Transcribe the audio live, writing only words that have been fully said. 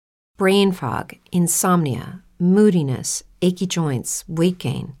brain fog, insomnia, moodiness, achy joints, weight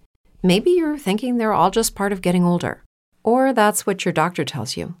gain. Maybe you're thinking they're all just part of getting older, or that's what your doctor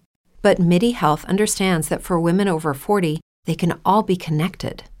tells you. But MIDI Health understands that for women over 40, they can all be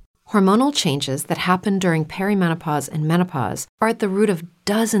connected. Hormonal changes that happen during perimenopause and menopause are at the root of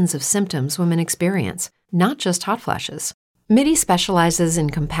dozens of symptoms women experience, not just hot flashes. MIDI specializes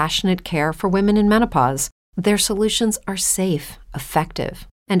in compassionate care for women in menopause. Their solutions are safe, effective,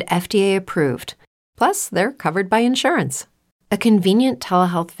 and FDA approved. Plus, they're covered by insurance. A convenient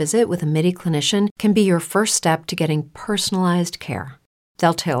telehealth visit with a MIDI clinician can be your first step to getting personalized care.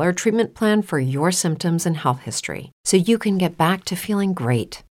 They'll tailor a treatment plan for your symptoms and health history so you can get back to feeling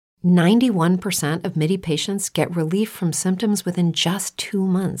great. 91% of MIDI patients get relief from symptoms within just 2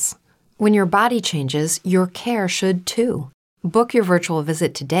 months. When your body changes, your care should too. Book your virtual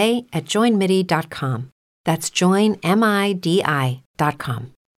visit today at joinmidi.com. That's joinmidi.com.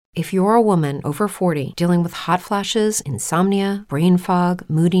 If you're a woman over 40 dealing with hot flashes, insomnia, brain fog,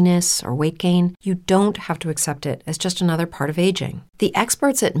 moodiness, or weight gain, you don't have to accept it as just another part of aging. The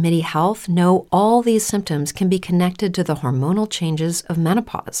experts at MIDI Health know all these symptoms can be connected to the hormonal changes of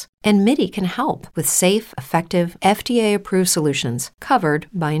menopause, and MIDI can help with safe, effective, FDA-approved solutions covered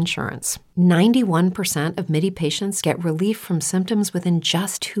by insurance. 91% of MIDI patients get relief from symptoms within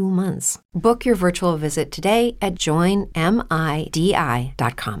just 2 months. Book your virtual visit today at joinmidi.com.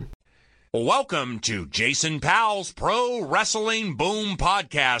 Welcome to Jason Powell's Pro Wrestling Boom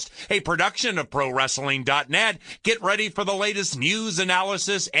Podcast, a production of ProWrestling.net. Get ready for the latest news,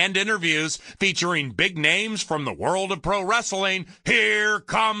 analysis, and interviews featuring big names from the world of pro wrestling. Here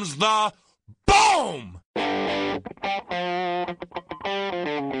comes the boom!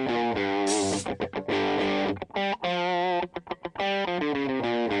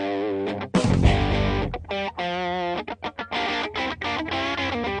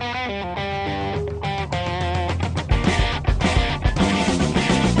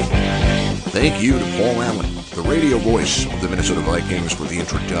 Thank you to Paul Allen, the radio voice of the Minnesota Vikings, for the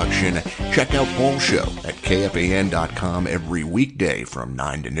introduction. Check out Paul's show at KFAN.com every weekday from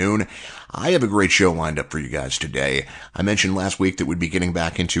 9 to noon. I have a great show lined up for you guys today. I mentioned last week that we'd be getting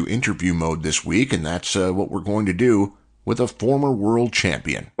back into interview mode this week, and that's what we're going to do with a former world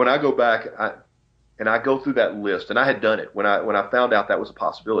champion. When I go back and I go through that list, and I had done it when I found out that was a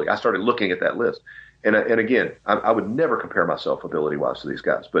possibility, I started looking at that list. And again, I would never compare myself ability-wise to these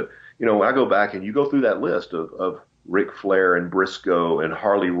guys. But, you know, when I go back and you go through that list of Ric Flair and Briscoe and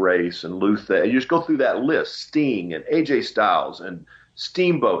Harley Race and Luther, and you just go through that list, Sting and AJ Styles and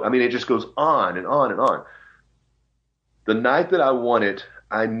Steamboat. I mean, it just goes on and on and on. The night that I won it,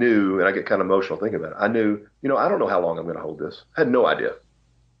 I knew, and I get kind of emotional thinking about it, I knew, you know, I don't know how long I'm going to hold this. I had no idea.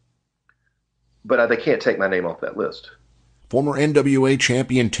 But they can't take my name off that list. Former NWA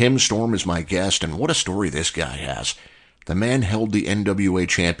champion Tim Storm is my guest, and what a story this guy has. The man held the NWA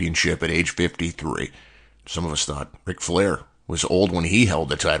championship at age 53. Some of us thought Ric Flair was old when he held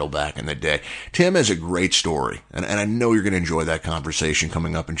the title back in the day. Tim has a great story, and I know you're going to enjoy that conversation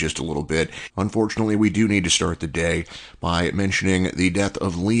coming up in just a little bit. Unfortunately, we do need to start the day by mentioning the death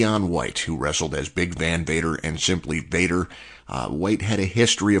of Leon White, who wrestled as Big Van Vader and simply Vader. White had a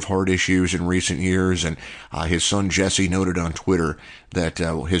history of heart issues in recent years, and his son Jesse noted on Twitter that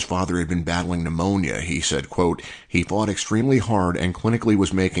his father had been battling pneumonia. He said, quote, "He fought extremely hard and clinically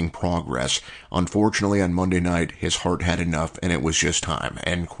was making progress. Unfortunately, on Monday night, his heart had enough and it was just time,"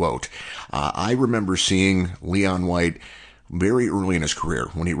 end quote. I remember seeing Leon White very early in his career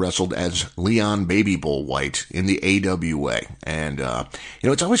when he wrestled as Leon Baby Bull White in the AWA. And, you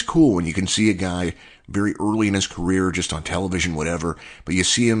know, it's always cool when you can see a guy very early in his career, just on television, whatever, but you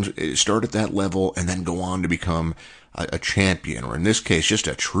see him start at that level and then go on to become a champion, or in this case, just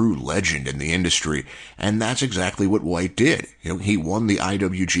a true legend in the industry. And that's exactly what White did. You know, he won the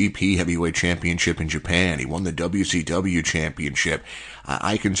IWGP Heavyweight Championship in Japan. He won the WCW Championship.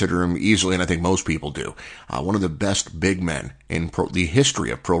 I consider him easily, and I think most people do, one of the best big men in the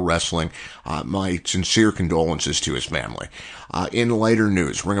history of pro wrestling. My sincere condolences to his family. In lighter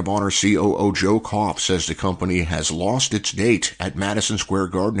news, Ring of Honor COO Joe Koff says the company has lost its date at Madison Square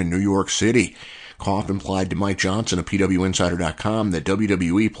Garden in New York City. Koff implied to Mike Johnson of PWInsider.com that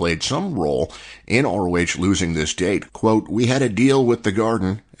WWE played some role in ROH losing this date. Quote, "We had a deal with the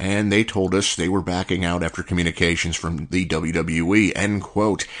Garden, and they told us they were backing out after communications from the WWE," end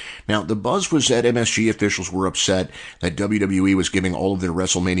quote. Now, the buzz was that MSG officials were upset that WWE was giving all of their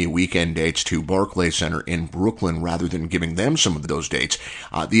WrestleMania weekend dates to Barclays Center in Brooklyn rather than giving them some of those dates.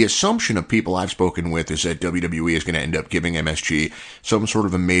 The assumption of people I've spoken with is that WWE is going to end up giving MSG some sort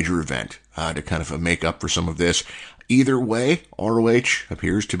of a major event to kind of make up for some of this. Either way, ROH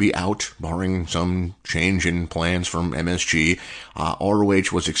appears to be out, barring some change in plans from MSG.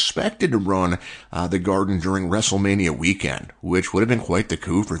 ROH was expected to run the Garden during WrestleMania weekend, which would have been quite the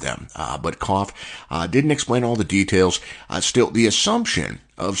coup for them. But Koff didn't explain all the details. Still, the assumption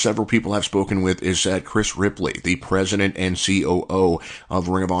of several people I've spoken with is that Chris Ripley, the president and COO of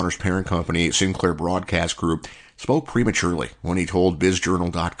Ring of Honor's parent company, Sinclair Broadcast Group, spoke prematurely when he told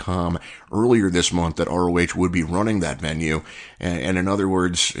BizJournal.com earlier this month that ROH would be running that venue. And in other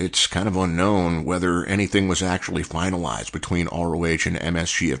words, it's kind of unknown whether anything was actually finalized between ROH and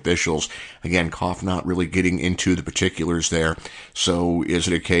MSG officials. Again, Koff not really getting into the particulars there. So is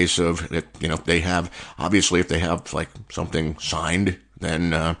it a case of, they have, obviously if they have like something signed, then,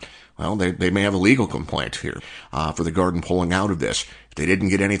 they may have a legal complaint here, for the Garden pulling out of this. If they didn't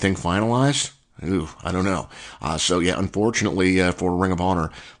get anything finalized, I don't know. Unfortunately for Ring of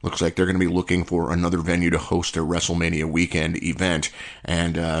Honor, looks like they're going to be looking for another venue to host their WrestleMania weekend event.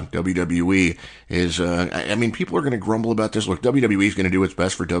 And WWE is, people are going to grumble about this. Look, WWE is going to do what's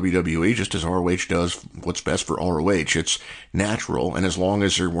best for WWE, just as ROH does what's best for ROH. It's natural, and as long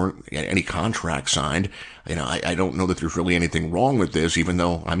as there weren't any contracts signed, I don't know that there's really anything wrong with this, even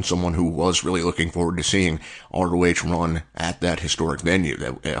though I'm someone who was really looking forward to seeing ROH run at that historic venue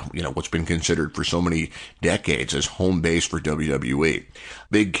that, what's been considered for so many decades as home base for WWE.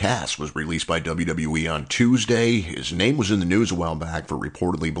 Big Cass was released by WWE on Tuesday. His name was in the news a while back for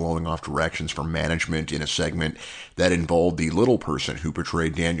reportedly blowing off directions from management in a segment that involved the little person who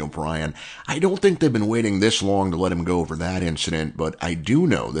portrayed Daniel Bryan. I don't think they've been waiting this long to let him go over that incident, but I do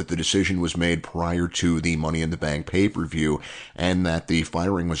know that the decision was made prior to the Money in the Bank pay-per-view, and that the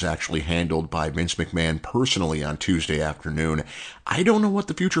firing was actually handled by Vince McMahon personally on Tuesday afternoon. I don't know what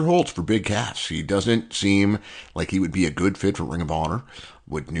the future holds for Big Cass. He doesn't seem like he would be a good fit for Ring of Honor.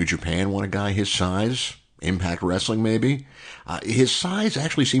 Would New Japan want a guy his size? Impact Wrestling, maybe? His size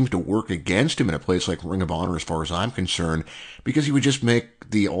actually seems to work against him in a place like Ring of Honor, as far as I'm concerned, because he would just make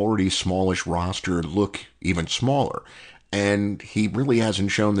the already smallish roster look even smaller. And he really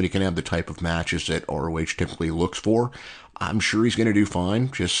hasn't shown that he can have the type of matches that ROH typically looks for. I'm sure he's going to do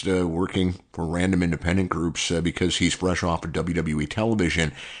fine, just working for random independent groups because he's fresh off of WWE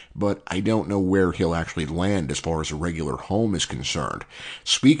television, but I don't know where he'll actually land as far as a regular home is concerned.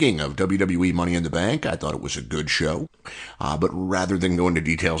 Speaking of WWE Money in the Bank, I thought it was a good show, but rather than go into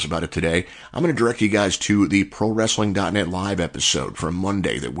details about it today, I'm going to direct you guys to the ProWrestling.net live episode from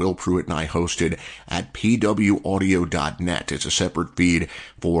Monday that Will Pruitt and I hosted at pwaudio.net. It's a separate feed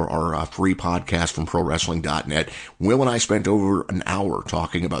for our free podcast from ProWrestling.net. Will and I spent over an hour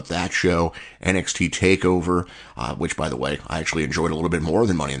talking about that show, NXT TakeOver, which, by the way, I actually enjoyed a little bit more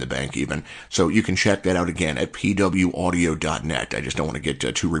than Money in the Bank even. So you can check that out again at pwaudio.net. I just don't want to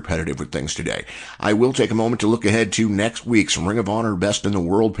get too repetitive with things today. I will take a moment to look ahead to next week's Ring of Honor Best in the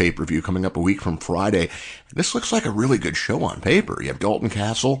World pay-per-view coming up a week from Friday. This looks like a really good show on paper. You have Dalton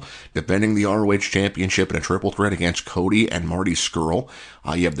Castle defending the ROH Championship in a triple threat against Cody and Marty Scurll.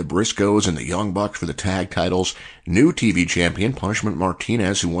 You have the Briscoes and the Young Bucks for the tag titles. New TV champion, Punishment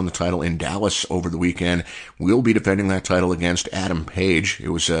Martinez, who won the title in Dallas over the weekend, will be defending that title against Adam Page. It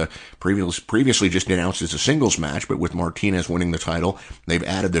was previously just announced as a singles match, but with Martinez winning the title, they've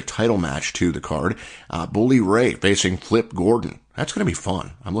added the title match to the card. Bully Ray facing Flip Gordon. That's going to be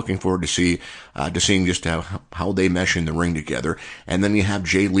fun. I'm looking forward to seeing just how they mesh in the ring together. And then you have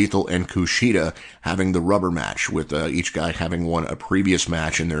Jay Lethal and Kushida having the rubber match, with each guy having won a previous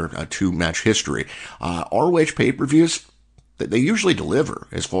match in their two-match history. ROH pay-per-views, they usually deliver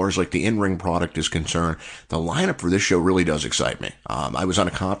as far as like the in-ring product is concerned. The lineup for this show really does excite me. I was on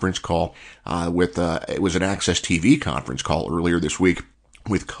a conference call it was an Access TV conference call earlier this week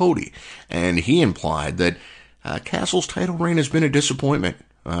with Cody, and he implied that Castle's title reign has been a disappointment.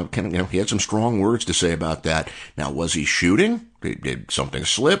 He had some strong words to say about that. Now, was he shooting? Did something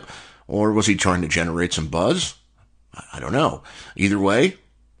slip? Or was he trying to generate some buzz? I don't know. Either way,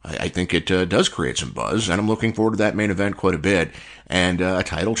 I think it does create some buzz, and I'm looking forward to that main event quite a bit. And a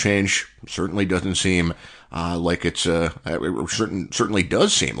title change certainly doesn't seem like it's certainly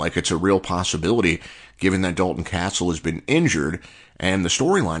does seem like it's a real possibility, given that Dalton Castle has been injured, and the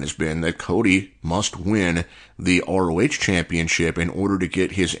storyline has been that Cody must win the ROH Championship in order to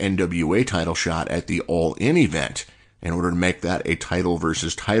get his NWA title shot at the All In event, in order to make that a title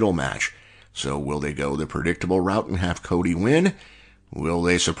versus title match. So will they go the predictable route and have Cody win? Will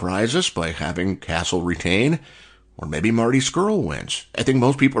they surprise us by having Castle retain? Or maybe Marty Scurll wins. I think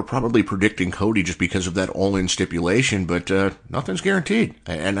most people are probably predicting Cody just because of that all-in stipulation, but nothing's guaranteed.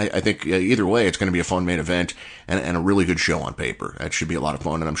 And I think either way, it's going to be a fun main event and a really good show on paper. That should be a lot of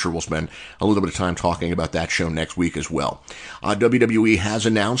fun, and I'm sure we'll spend a little bit of time talking about that show next week as well. WWE has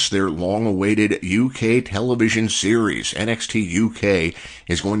announced their long-awaited UK television series. NXT UK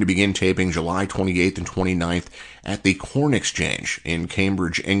is going to begin taping July 28th and 29th at the Corn Exchange in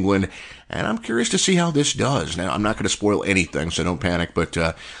Cambridge, England. And I'm curious to see how this does. Now, I'm not going to spoil anything, so don't panic, but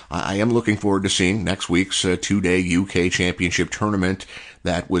I am looking forward to seeing next week's two-day UK Championship tournament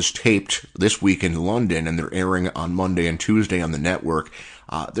that was taped this week in London, and they're airing on Monday and Tuesday on the network.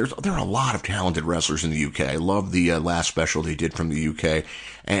 There are a lot of talented wrestlers in the UK. I love the last special they did from the UK.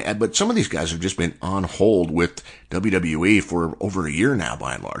 But some of these guys have just been on hold with WWE for over a year now,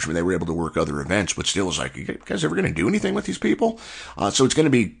 by and large. I mean, they were able to work other events, but still, it's like, you guys ever going to do anything with these people? So it's going to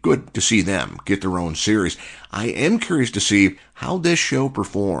be good to see them get their own series. I am curious to see how this show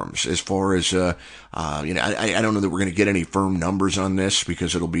performs as far as, I don't know that we're going to get any firm numbers on this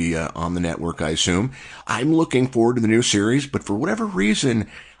because it'll be on the network, I assume. I'm looking forward to the new series, but for whatever reason,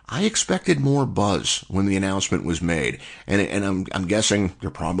 I expected more buzz when the announcement was made, and I'm guessing there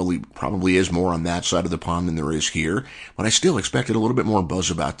probably is more on that side of the pond than there is here, but I still expected a little bit more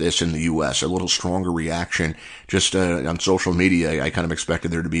buzz about this in the U.S., a little stronger reaction. Just on social media, I kind of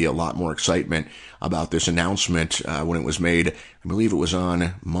expected there to be a lot more excitement about this announcement when it was made. I believe it was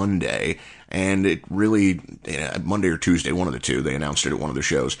on Monday, and it really, Monday or Tuesday, one of the two, they announced it at one of the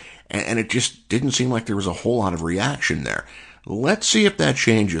shows, and it just didn't seem like there was a whole lot of reaction there. Let's see if that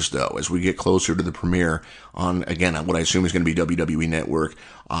changes, though, as we get closer to the premiere on, again, what I assume is going to be WWE Network,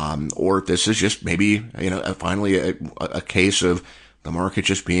 or if this is just maybe, finally a case of the market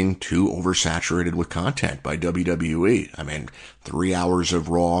just being too oversaturated with content by WWE. I mean, 3 hours of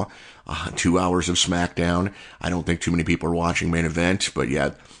Raw, 2 hours of SmackDown. I don't think too many people are watching Main Event, but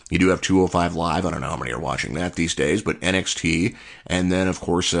yeah, you do have 205 Live. I don't know how many are watching that these days, but NXT, and then, of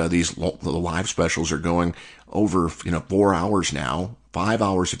course, the live specials are going over, 4 hours now, 5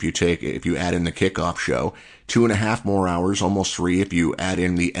 hours if you add in the kickoff show, 2.5 more hours, almost 3 if you add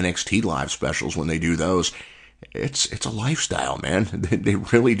in the NXT live specials when they do those. It's a lifestyle, man. They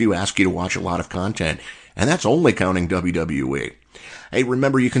really do ask you to watch a lot of content, and that's only counting WWE. Hey,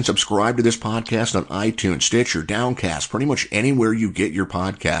 remember, you can subscribe to this podcast on iTunes, Stitcher, Downcast, pretty much anywhere you get your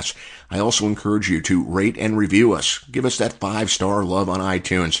podcasts. I also encourage you to rate and review us. Give us that 5-star love on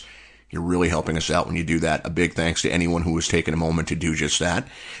iTunes. You're really helping us out when you do that. A big thanks to anyone who has taken a moment to do just that.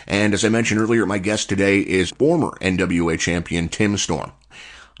 And as I mentioned earlier, my guest today is former NWA champion Tim Storm.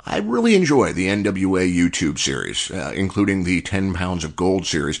 I really enjoy the NWA YouTube series, including the 10 Pounds of Gold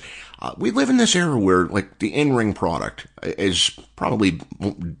series. We live in this era where, the in-ring product is probably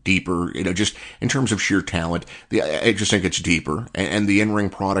deeper, just in terms of sheer talent. I just think it's deeper, and the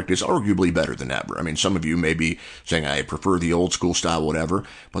in-ring product is arguably better than ever. I mean, some of you may be saying, I prefer the old school style, whatever,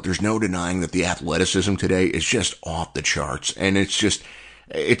 but there's no denying that the athleticism today is just off the charts, and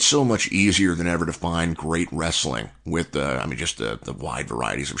it's so much easier than ever to find great wrestling with, just the wide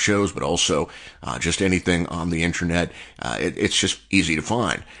varieties of shows, but also just anything on the internet. It's just easy to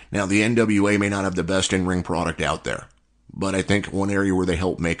find. Now, the NWA may not have the best in-ring product out there, but I think one area where they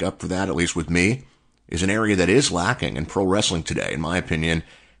help make up for that, at least with me, is an area that is lacking in pro wrestling today, in my opinion: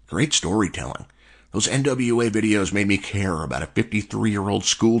 great storytelling. Those NWA videos made me care about a 53-year-old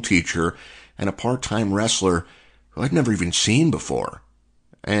school teacher and a part-time wrestler who I'd never even seen before.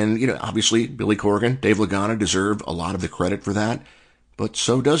 And, obviously, Billy Corgan, Dave Lagana deserve a lot of the credit for that, but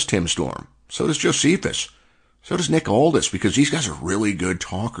so does Tim Storm. So does Josephus. So does Nick Aldis, because these guys are really good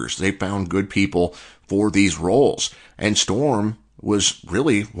talkers. They found good people for these roles. And Storm was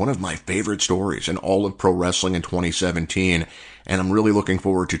really one of my favorite stories in all of pro wrestling in 2017, and I'm really looking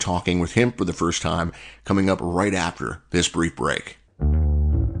forward to talking with him for the first time coming up right after this brief break.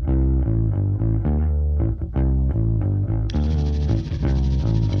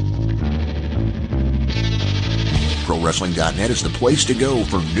 ProWrestling.net is the place to go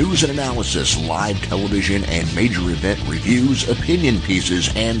for news and analysis, live television and major event reviews, opinion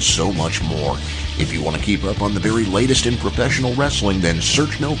pieces, and so much more. If you want to keep up on the very latest in professional wrestling, then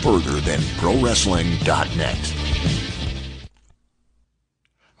search no further than ProWrestling.net.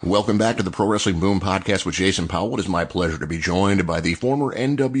 Welcome back to the Pro Wrestling Boom Podcast with Jason Powell. It is my pleasure to be joined by the former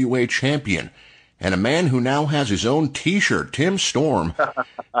NWA champion and a man who now has his own T-shirt, Tim Storm.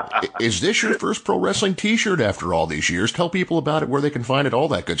 Is this your first pro wrestling T-shirt after all these years? Tell people about it, where they can find it, all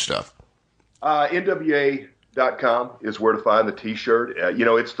that good stuff. NWA.com is where to find the T-shirt.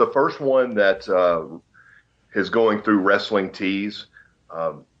 It's the first one that is going through Wrestling Tees.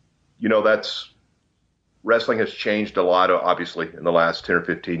 That's wrestling has changed a lot, obviously, in the last 10 or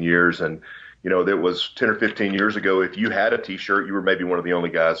 15 years. And, that was 10 or 15 years ago. If you had a T-shirt, you were maybe one of the only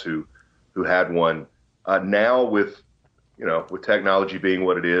guys who had one. Now with technology being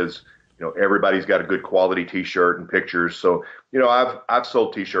what it is, everybody's got a good quality T-shirt and pictures. So, I've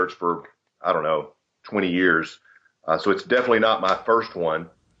sold T-shirts for, 20 years. So it's definitely not my first one.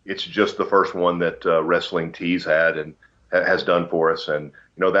 It's just the first one that Wrestling Tees had and has done for us. And,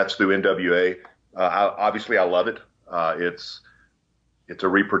 that's through NWA. Obviously, I love it. It's a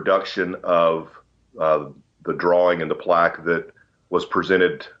reproduction of the drawing and the plaque that was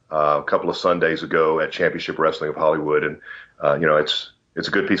presented a couple of Sundays ago at Championship Wrestling of Hollywood. And, it's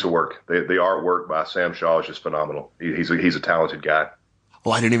a good piece of work. The artwork by Sam Shaw is just phenomenal. He's a talented guy.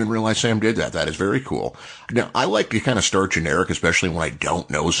 Well, I didn't even realize Sam did that. That is very cool. Now, I like to kind of start generic, especially when I don't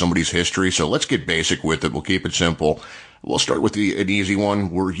know somebody's history. So let's get basic with it. We'll keep it simple. We'll start with an easy one.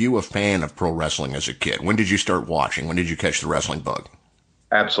 Were you a fan of pro wrestling as a kid? When did you start watching? When did you catch the wrestling bug?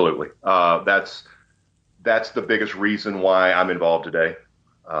 Absolutely. That's the biggest reason why I'm involved today.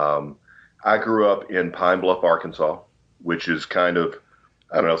 I grew up in Pine Bluff, Arkansas, which is kind of,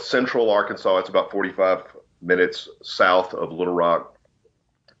 central Arkansas. It's about 45 minutes south of Little Rock.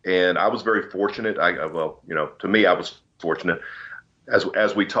 And I was very fortunate. To me, I was fortunate.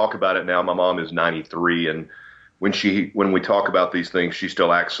 As we talk about it now, my mom is 93, and when we talk about these things, she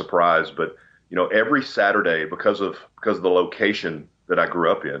still acts surprised. But every Saturday, because of the location that I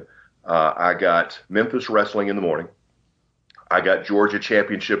grew up in, I got Memphis wrestling in the morning, I got Georgia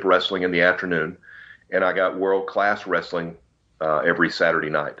Championship wrestling in the afternoon, and I got world class wrestling every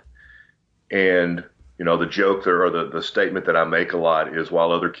Saturday night. And the joke there, or the statement that I make a lot is,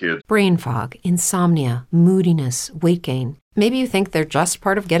 while other kids... Brain fog, insomnia, moodiness, weight gain. Maybe you think they're just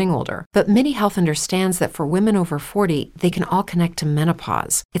part of getting older, but MIDI Health understands that for women over 40, they can all connect to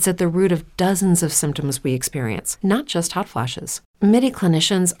menopause. It's at the root of dozens of symptoms we experience, not just hot flashes. MIDI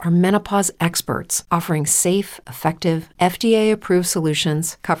clinicians are menopause experts, offering safe, effective, FDA-approved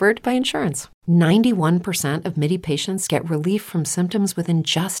solutions covered by insurance. 91% of MIDI patients get relief from symptoms within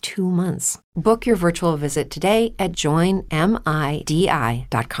just 2 months. Book your virtual visit today at joinmidi.com.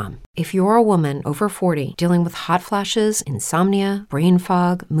 If you're a woman over 40 dealing with hot flashes, insomnia, brain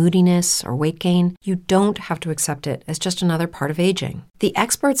fog, moodiness, or weight gain, you don't have to accept it as just another part of aging. The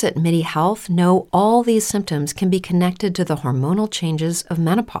experts at MIDI Health know all these symptoms can be connected to the hormonal changes of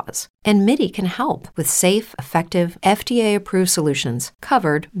menopause. And MIDI can help with safe, effective, FDA-approved solutions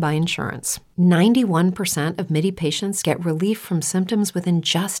covered by insurance. 91% of MIDI patients get relief from symptoms within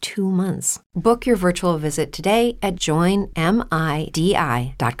just 2 months. Book your virtual visit today at joinmidi.com.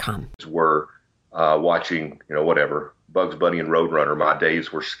 Were watching, Bugs Bunny and Roadrunner. My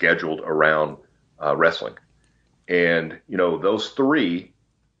days were scheduled around wrestling. And, those three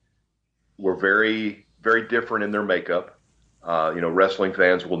were very, very different in their makeup. Wrestling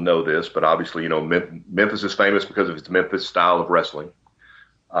fans will know this, but obviously, Memphis is famous because of its Memphis style of wrestling.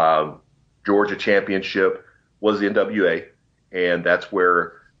 Georgia Championship was the NWA, and that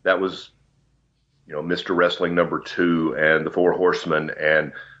was, Mr. Wrestling #2 and the Four Horsemen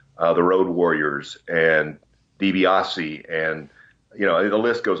and the Road Warriors and DiBiase, and the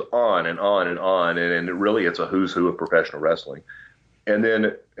list goes on and on and on, and really it's a who's who of professional wrestling. And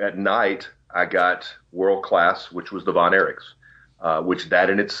then at night I got World Class, which was the Von Erichs, which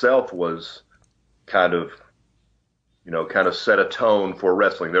that in itself was kind of set a tone for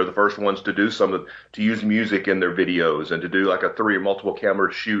wrestling. They're the first ones to do to use music in their videos and to do like a 3 or multiple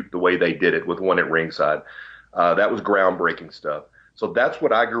camera shoot the way they did it with one at ringside. That was groundbreaking stuff. So that's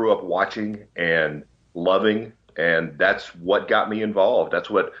what I grew up watching and loving, and that's what got me involved. That's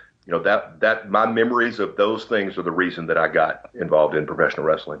what, that my memories of those things are the reason that I got involved in professional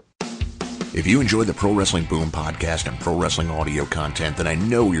wrestling. If you enjoy the Pro Wrestling Boom podcast and pro wrestling audio content, then I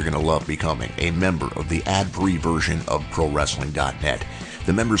know you're going to love becoming a member of the ad-free version of ProWrestling.net.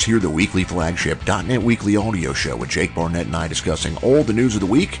 The members hear the weekly flagship .net Weekly audio show with Jake Barnett and I discussing all the news of the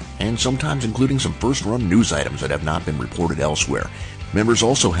week, and sometimes including some first-run news items that have not been reported elsewhere. Members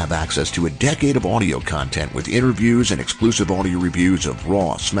also have access to a decade of audio content with interviews and exclusive audio reviews of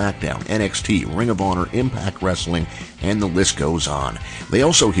Raw, SmackDown, NXT, Ring of Honor, Impact Wrestling, and the list goes on. They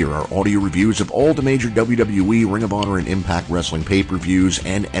also hear our audio reviews of all the major WWE, Ring of Honor, and Impact Wrestling pay-per-views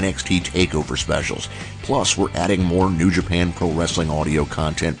and NXT TakeOver specials. Plus, we're adding more New Japan Pro Wrestling audio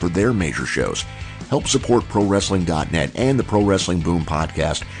content for their major shows. Help support ProWrestling.net and the Pro Wrestling Boom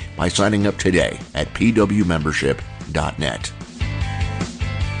podcast by signing up today at pwmembership.net.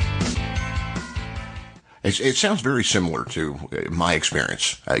 It sounds very similar to my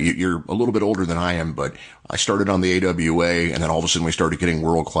experience. You're a little bit older than I am, but I started on the AWA, and then all of a sudden we started getting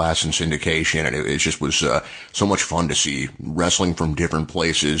world class and syndication, and it just was so much fun to see wrestling from different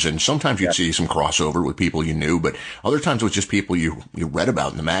places. And sometimes you'd see some crossover with people you knew, but other times it was just people you read about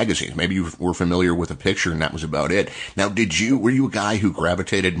in the magazines. Maybe you were familiar with a picture, and that was about it. Now, were you a guy who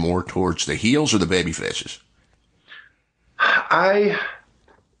gravitated more towards the heels or the baby faces?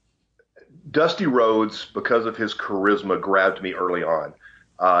 Dusty Rhodes, because of his charisma, grabbed me early on.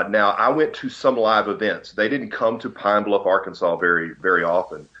 Now, I went to some live events. They didn't come to Pine Bluff, Arkansas very, very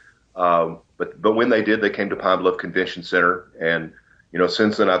often. But when they did, they came to Pine Bluff Convention Center. And,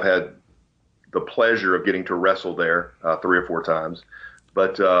 since then I've had the pleasure of getting to wrestle there 3 or 4 times.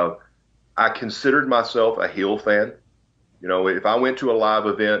 But I considered myself a heel fan. If I went to a live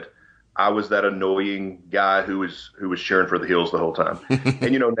event, I was that annoying guy who was cheering for the heels the whole time.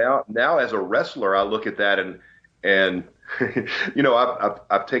 And now as a wrestler, I look at that and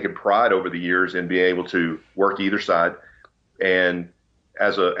I've taken pride over the years in being able to work either side. And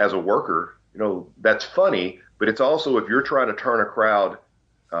as a worker, that's funny, but it's also, if you're trying to turn a crowd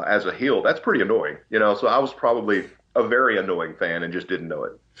as a heel, that's pretty annoying. So I was probably a very annoying fan and just didn't know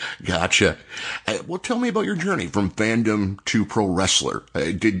it. Gotcha. Well, tell me about your journey from fandom to pro wrestler.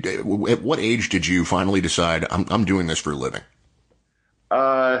 At what age did you finally decide I'm doing this for a living?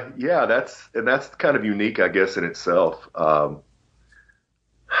 Yeah, that's kind of unique, I guess, in itself.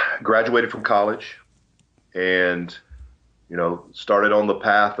 Graduated from college and, started on the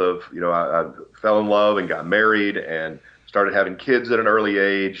path of, I fell in love and got married and started having kids at an early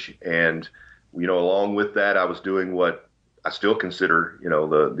age. And, along with that, I was doing what I still consider,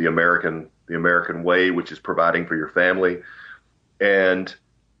 the American way, which is providing for your family. And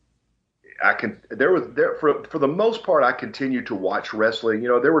for the most part, I continued to watch wrestling.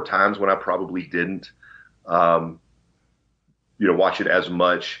 There were times when I probably didn't, watch it as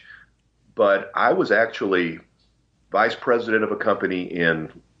much, but I was actually vice president of a company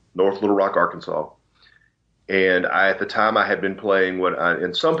in North Little Rock, Arkansas. And at the time I had been playing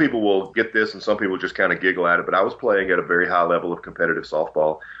and some people will get this and some people just kind of giggle at it, but I was playing at a very high level of competitive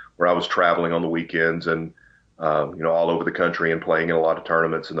softball where I was traveling on the weekends and, all over the country and playing in a lot of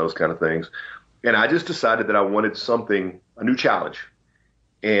tournaments and those kind of things. And I just decided that I wanted a new challenge.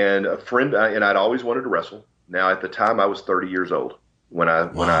 And and I'd always wanted to wrestle. Now at the time I was 30 years old when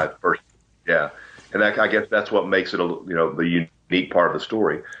I first, yeah. And I guess that's what makes it the unique part of the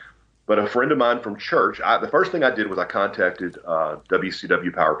story. But a friend of mine from church, the first thing I did was I contacted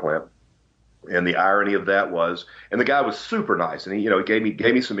WCW Power Plant. And the irony of that was, and the guy was super nice, and he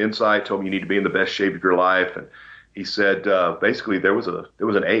gave me some insight, told me you need to be in the best shape of your life. And he said, basically there was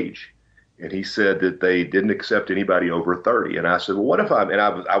an age. And he said that they didn't accept anybody over 30. And I said, well, what if I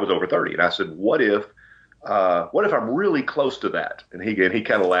was over 30. And I said, what if I'm really close to that? And he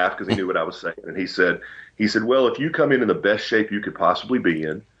kind of laughed because he knew what I was saying. And he said, well, if you come in the best shape you could possibly be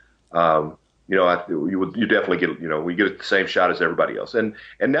in, you definitely get, we get the same shot as everybody else. And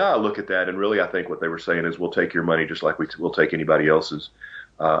now I look at that and really I think what they were saying is we'll take your money just like we'll take anybody else's.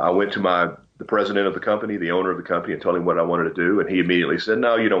 I went to the president of the company, the owner of the company, and told him what I wanted to do. And he immediately said,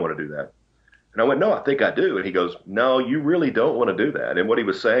 no, you don't want to do that. And I went, no, I think I do. And he goes, no, you really don't want to do that. And what he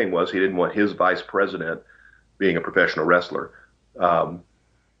was saying was he didn't want his vice president being a professional wrestler.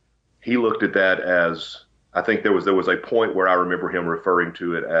 He looked at that as, I think there was a point where I remember him referring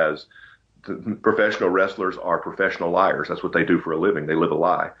to it as professional wrestlers are professional liars. That's what they do for a living. They live a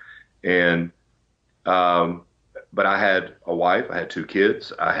lie. And, but I had a wife, I had 2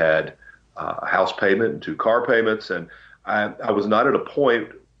 kids, I had a house payment and 2 car payments. And I was not at a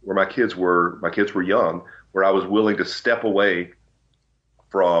point where my kids were young, where I was willing to step away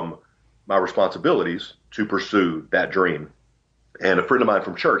from my responsibilities to pursue that dream. And a friend of mine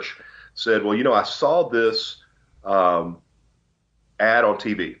from church said, well, I saw this ad on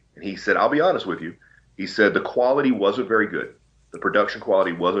TV. And he said, I'll be honest with you. He said the quality wasn't very good. The production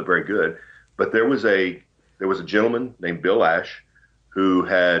quality wasn't very good. But there was a gentleman named Bill Ash who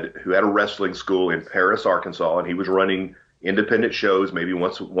had a wrestling school in Paris, Arkansas, and he was running independent shows maybe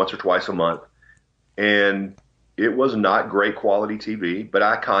once or twice a month. And it was not great quality TV, but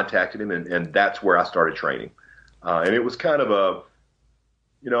I contacted him and that's where I started training. And it was kind of a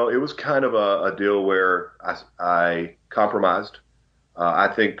deal where I compromised. I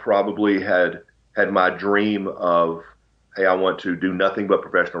think probably had my dream of, hey, I want to do nothing but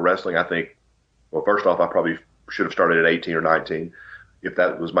professional wrestling. I think, well, first off, I probably should have started at 18 or 19 if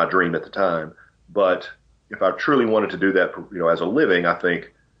that was my dream at the time. But if I truly wanted to do that, as a living, I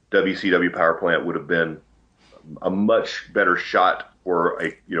think WCW Power Plant would have been a much better shot for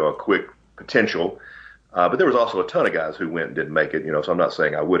a quick potential. But there was also a ton of guys who went and didn't make it, so I'm not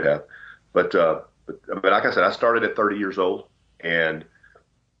saying I would have. But like I said, I started at 30 years old and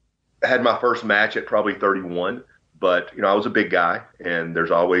had my first match at probably 31. But, I was a big guy, and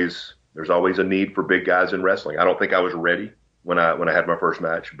there's always a need for big guys in wrestling. I don't think I was ready when I had my first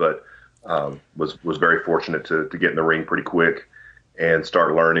match, but was very fortunate to get in the ring pretty quick and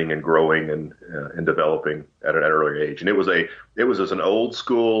start learning and growing and developing at an early age. And it was as an old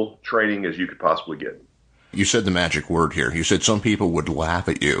school training as you could possibly get. You said the magic word here. You said some people would laugh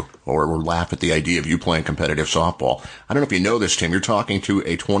at you or would laugh at the idea of you playing competitive softball. I don't know if you know this, Tim. You're talking to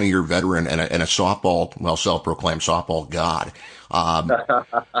a 20-year veteran and a softball, self-proclaimed softball god.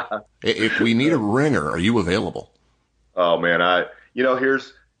 If we need a ringer, are you available? Oh, man.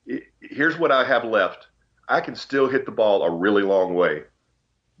 Here's what I have left. I can still hit the ball a really long way,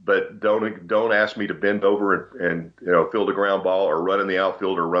 but don't ask me to bend over and field a ground ball or run in the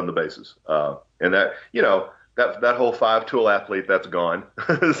outfield or run the bases. And that whole 5-tool athlete, that's gone.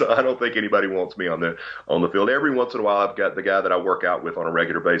 So I don't think anybody wants me on the field. Every once in a while, I've got the guy that I work out with on a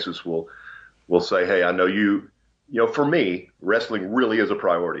regular basis will say, hey, I know you. For me, wrestling really is a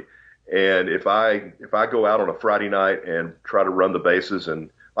priority. And if I go out on a Friday night and try to run the bases, and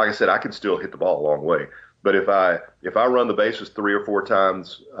like I said, I can still hit the ball a long way. But if I run the bases 3 or 4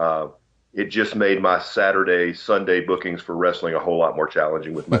 times, it just made my Saturday, Sunday bookings for wrestling a whole lot more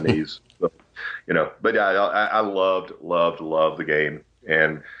challenging with my knees. So, but yeah, I loved the game.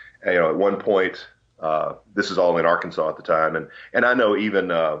 And, at one point, this is all in Arkansas at the time. And I know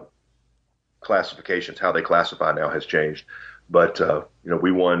even classifications, how they classify now has changed. But,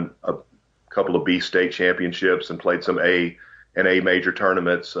 we won a couple of B state championships and played some A major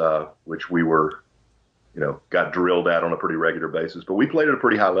tournaments, which we were, got drilled at on a pretty regular basis. But we played at a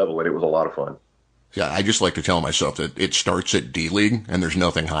pretty high level, and it was a lot of fun. Yeah, I just like to tell myself that it starts at D-League, and there's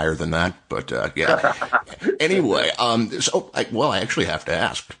nothing higher than that. But, yeah. Anyway, I actually have to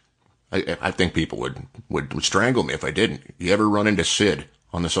ask. I think people would strangle me if I didn't. You ever run into Sid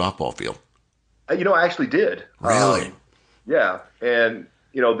on the softball field? I actually did. Really? Yeah. And,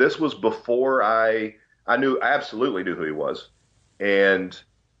 this was before I absolutely knew who he was.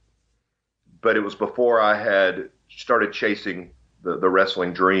 But it was before I had started chasing the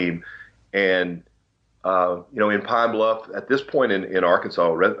wrestling dream. And, in Pine Bluff, at this point in Arkansas,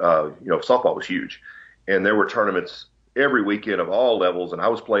 softball was huge. And there were tournaments every weekend of all levels, and I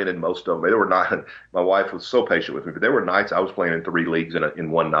was playing in most of them. They were not. My wife was so patient with me, but there were nights I was playing in 3 leagues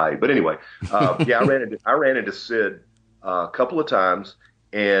in one night. But anyway, I ran into Sid a couple of times.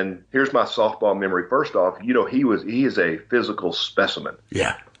 And here's my softball memory. First off, he is a physical specimen.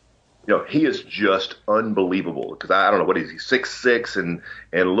 Yeah. He is just unbelievable because I don't know what is he 6'6"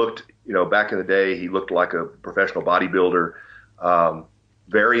 and looked, back in the day, he looked like a professional bodybuilder.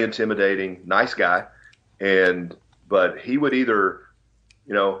 Very intimidating, nice guy. But he would either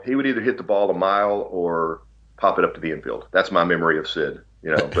hit the ball a mile or pop it up to the infield. That's my memory of Sid,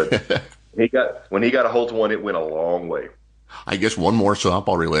 but when he got a hold of one, it went a long way. I guess one more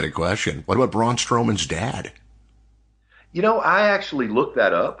softball related question. What about Braun Strowman's dad? I actually looked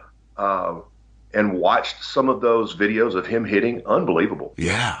that up and watched some of those videos of him hitting. Unbelievable.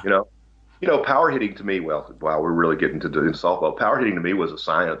 Yeah. Power hitting to me, wow, we're really getting to softball. Power hitting to me was a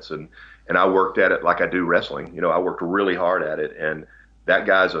science, and I worked at it like I do wrestling. I worked really hard at it, and that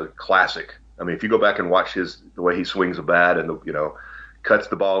guy's a classic. I mean, if you go back and watch the way he swings a bat and cuts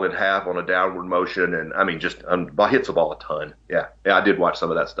the ball in half on a downward motion, and I mean, just hits the ball a ton. Yeah, I did watch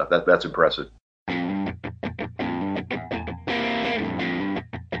some of that stuff. That's impressive.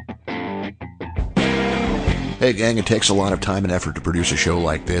 Hey gang, it takes a lot of time and effort to produce a show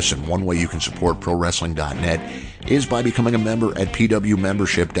like this, and one way you can support ProWrestling.net is by becoming a member at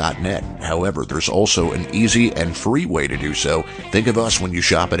pwmembership.net. However, there's also an easy and free way to do so. Think of us when you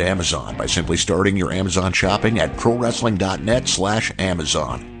shop at Amazon by simply starting your Amazon shopping at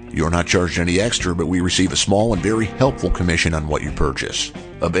ProWrestling.net/Amazon. You're not charged any extra, but we receive a small and very helpful commission on what you purchase.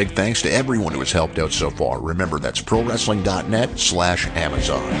 A big thanks to everyone who has helped out so far. Remember, that's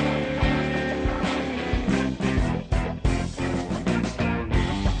ProWrestling.net/Amazon.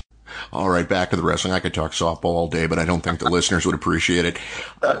 All right, back to the wrestling. I could talk softball all day, but I don't think the listeners would appreciate it.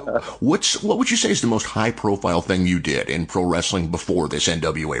 What would you say is the most high-profile thing you did in pro wrestling before this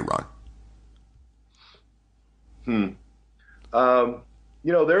NWA run?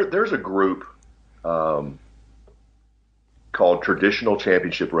 There's a group called Traditional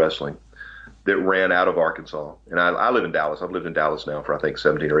Championship Wrestling that ran out of Arkansas, and I live in Dallas. I've lived in Dallas now for I think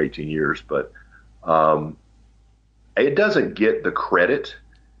 17 or 18 years, but it doesn't get the credit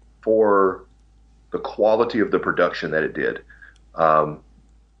for the quality of the production that it did.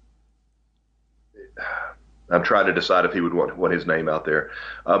 I'm trying to decide if he would want his name out there.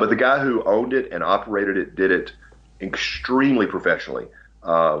 But the guy who owned it and operated it did it extremely professionally.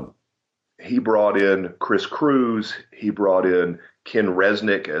 He brought in Chris Cruz. He brought in Ken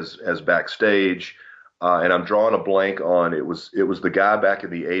Resnick as backstage. And I'm drawing a blank on it was the guy back in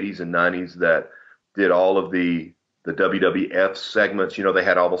the 80s and 90s that did all of the WWF segments. They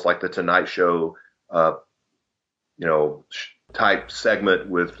had almost like the Tonight Show, type segment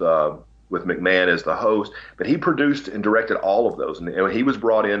with McMahon as the host. But he produced and directed all of those, and he was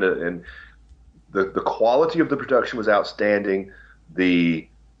brought in, and the quality of the production was outstanding. The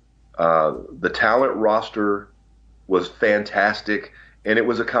talent roster was fantastic. And it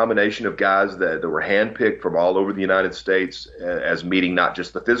was a combination of guys that were handpicked from all over the United States as meeting not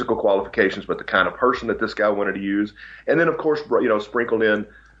just the physical qualifications, but the kind of person that this guy wanted to use. And then, of course, sprinkled in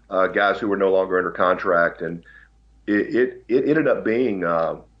guys who were no longer under contract. And it ended up being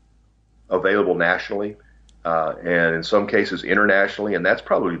available nationally and in some cases internationally. And that's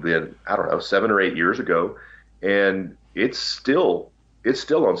probably been, 7 or 8 years ago. And it's still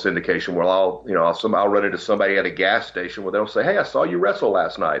on syndication. Well, I'll run into somebody at a gas station where they'll say, "Hey, I saw you wrestle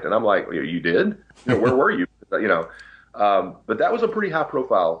last night," and I'm like, "You did? Where were you?" But that was a pretty high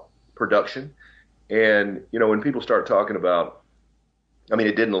profile production. And when people start talking about,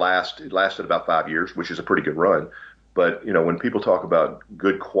 it didn't last. It lasted about 5 years, which is a pretty good run. But when people talk about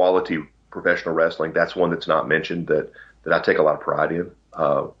good quality professional wrestling, that's one that's not mentioned that I take a lot of pride in.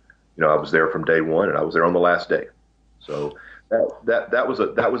 I was there from day one, and I was there on the last day. So. That was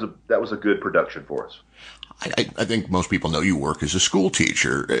a good production for us. I think most people know you work as a school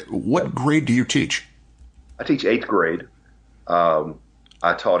teacher. What grade do you teach? I teach 8th grade.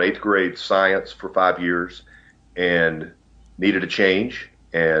 I taught 8th grade science for 5 years and needed a change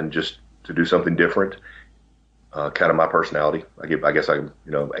and just to do something different. Kind of my personality. I guess I'm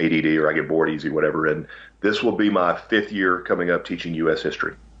ADD, or I get bored easy, whatever. And this will be my 5th year coming up teaching U.S.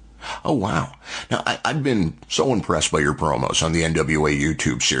 history. Oh, wow. Now, I've been so impressed by your promos on the NWA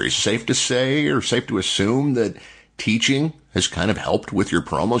YouTube series. Safe to say or safe to assume that teaching has kind of helped with your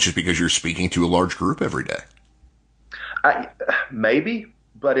promos just because you're speaking to a large group every day? Maybe,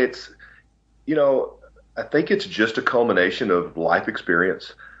 but it's, I think it's just a culmination of life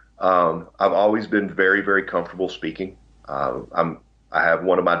experience. I've always been very, very comfortable speaking. I have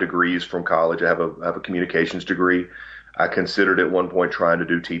one of my degrees from college. I have a communications degree. I considered at one point trying to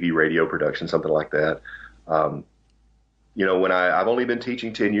do TV, radio production, something like that. When I've only been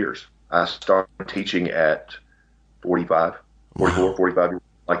teaching 10 years. I started teaching at 44, 45 years,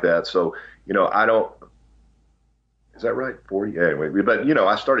 like that. So, I don't, is that right? 40? Yeah, anyway, but,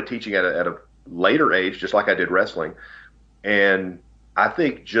 I started teaching at a later age, just like I did wrestling. And I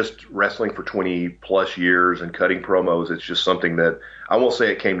think just wrestling for 20 plus years and cutting promos, it's just something that I won't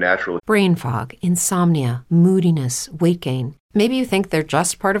say it came natural. Brain fog, insomnia, moodiness, weight gain. Maybe you think they're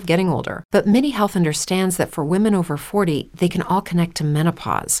just part of getting older, but MIDI Health understands that for women over 40, they can all connect to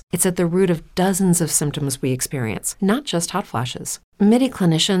menopause. It's at the root of dozens of symptoms we experience, not just hot flashes. MIDI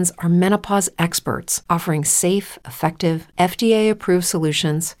clinicians are menopause experts, offering safe, effective, FDA-approved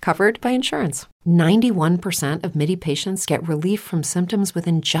solutions covered by insurance. 91% of MIDI patients get relief from symptoms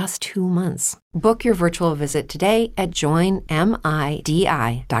within just 2 months. Book your virtual visit today at joinmidi.com.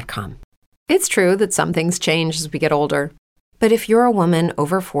 It's true that some things change as we get older. But if you're a woman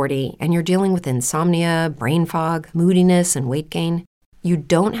over 40 and you're dealing with insomnia, brain fog, moodiness, and weight gain, you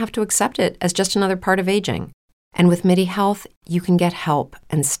don't have to accept it as just another part of aging. And with MIDI Health, you can get help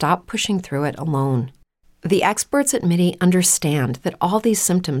and stop pushing through it alone. The experts at MIDI understand that all these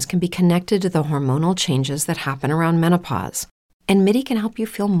symptoms can be connected to the hormonal changes that happen around menopause, and MIDI can help you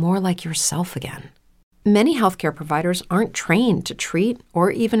feel more like yourself again. Many healthcare providers aren't trained to treat or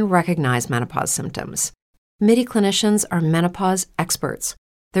even recognize menopause symptoms. MIDI clinicians are menopause experts.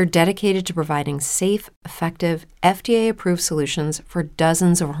 They're dedicated to providing safe, effective, FDA-approved solutions for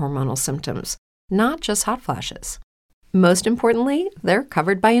dozens of hormonal symptoms, not just hot flashes. Most importantly, they're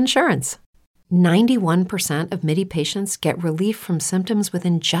covered by insurance. 91% of MIDI patients get relief from symptoms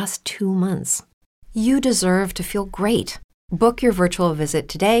within just 2 months. You deserve to feel great. Book your virtual visit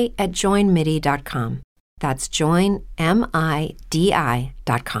today at joinmidi.com. That's joinmidi.com.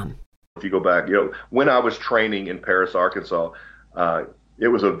 If you go back, when I was training in Paris, Arkansas, it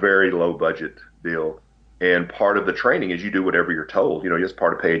was a very low budget deal. And part of the training is you do whatever you're told. It's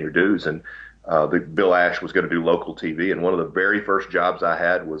part of paying your dues. And Bill Ash was going to do local TV. And one of the very first jobs I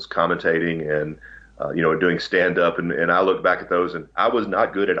had was commentating and, doing stand up. And I look back at those and I was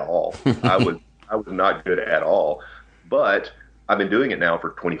not good at all. I was not good at all. But I've been doing it now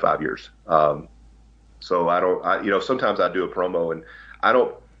for 25 years. So sometimes I do a promo and I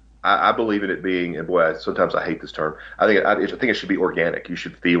don't I believe in it being, and boy, sometimes I hate this term. I think it should be organic. You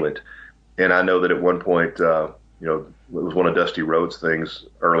should feel it. And I know that at one point, it was one of Dusty Rhodes' things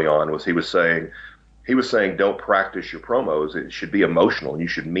early on was he was saying, don't practice your promos. It should be emotional, and you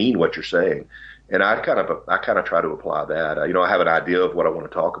should mean what you're saying. And I kind of try to apply that. I have an idea of what I want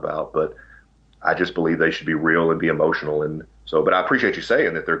to talk about, but I just believe they should be real and be emotional. And so, but I appreciate you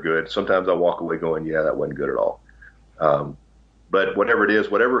saying that they're good. Sometimes I walk away going, yeah, that wasn't good at all. But whatever it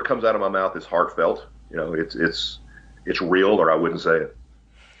is, whatever comes out of my mouth is heartfelt. It's real, or I wouldn't say it.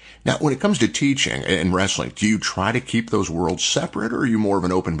 Now, when it comes to teaching and wrestling, do you try to keep those worlds separate, or are you more of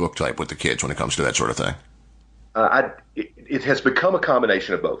an open book type with the kids when it comes to that sort of thing? It has become a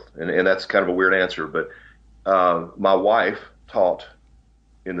combination of both, and that's kind of a weird answer. But my wife taught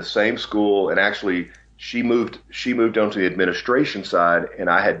in the same school, and actually she moved onto the administration side, and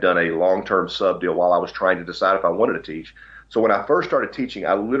I had done a long-term sub deal while I was trying to decide if I wanted to teach. So when I first started teaching,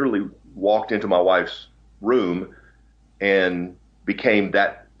 I literally walked into my wife's room and became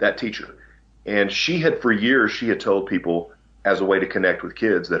that teacher. And for years, she had told people as a way to connect with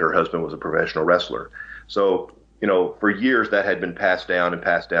kids that her husband was a professional wrestler. So, for years that had been passed down and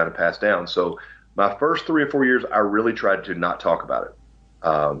passed down and passed down. So my first 3 or 4 years, I really tried to not talk about it.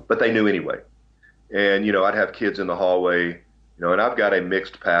 But they knew anyway. And, I'd have kids in the hallway, and I've got a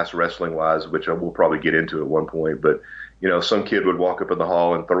mixed past wrestling wise, which I will probably get into at one point. But, some kid would walk up in the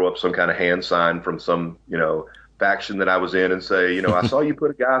hall and throw up some kind of hand sign from some, faction that I was in and say, I saw you put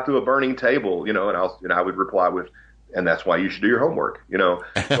a guy through a burning table, and I would reply with, and that's why you should do your homework,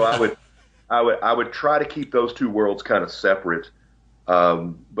 So I would try to keep those two worlds kind of separate.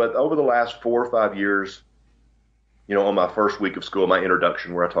 But over the last 4 or 5 years, on my first week of school, my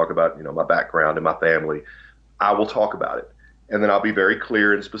introduction where I talk about, my background and my family, I will talk about it. And then I'll be very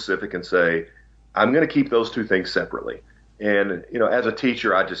clear and specific and say, I'm going to keep those two things separately. And, as a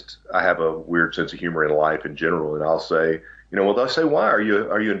teacher, I have a weird sense of humor in life in general. And I'll say, they'll say, why are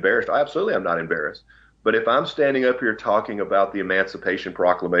you embarrassed? Absolutely, I'm not embarrassed. But if I'm standing up here talking about the Emancipation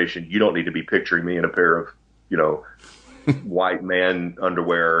Proclamation, you don't need to be picturing me in a pair of, white man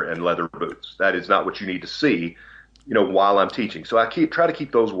underwear and leather boots. That is not what you need to see, while I'm teaching. So I try to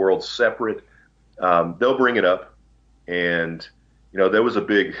keep those worlds separate. They'll bring it up. And, there was a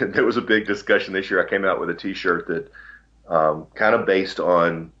big discussion this year. I came out with a T-shirt that kind of based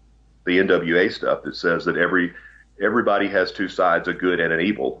on the NWA stuff that says that everybody has two sides, a good and an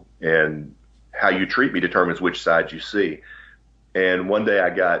evil, and how you treat me determines which side you see. And one day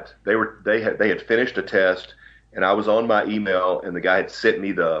they had finished a test, and I was on my email, and the guy had sent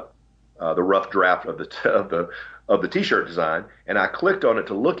me the rough draft of the T-shirt design, and I clicked on it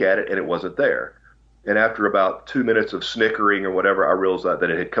to look at it, and it wasn't there. And after about 2 minutes of snickering or whatever, I realized that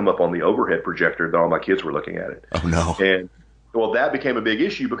it had come up on the overhead projector that all my kids were looking at it. Oh, no. And, well, that became a big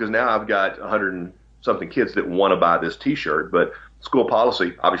issue because now I've got 100 and something kids that want to buy this T-shirt. But school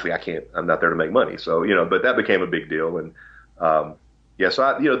policy, obviously I'm not there to make money. So, but that became a big deal. And, so,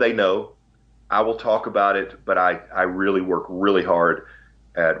 they know. I will talk about it, but I really work really hard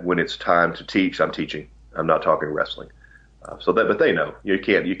at when it's time to teach, I'm teaching. I'm not talking wrestling. But they know. You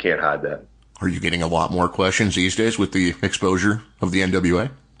can't hide that. Are you getting a lot more questions these days with the exposure of the NWA?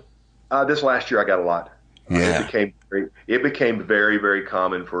 This last year I got a lot. Yeah. It became very, very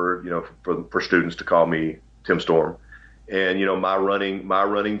common for students to call me Tim Storm. And, my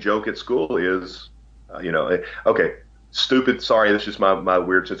running joke at school is, okay, stupid. Sorry. That's just my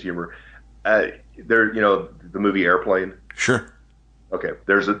weird sense of humor. The movie Airplane. Sure. Okay.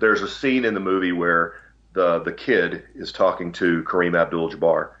 There's a scene in the movie where the kid is talking to Kareem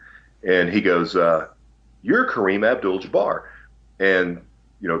Abdul-Jabbar. And he goes, you're Kareem Abdul-Jabbar. And,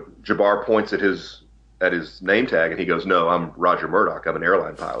 Jabbar points at his name tag and he goes, no, I'm Roger Murdoch. I'm an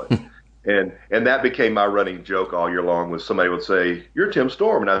airline pilot. and that became my running joke all year long was somebody would say, you're Tim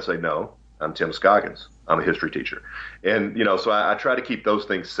Storm. And I'd say, no, I'm Tim Scoggins. I'm a history teacher. And, so I try to keep those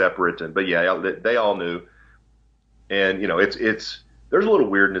things separate. But yeah, they all knew. And, there's a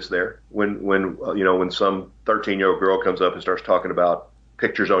little weirdness there when some 13-year-old girl comes up and starts talking about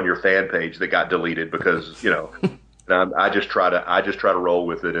pictures on your fan page that got deleted because, I just try to roll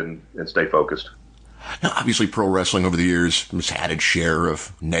with it and stay focused. Now, obviously, pro wrestling over the years has had its share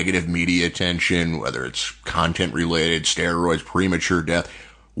of negative media attention, whether it's content related, steroids, premature death.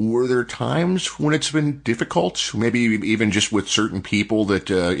 Were there times when it's been difficult, maybe even just with certain people that,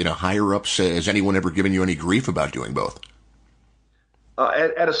 higher ups? Has anyone ever given you any grief about doing both?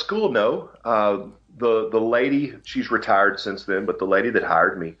 At a school, no. The lady, she's retired since then, but the lady that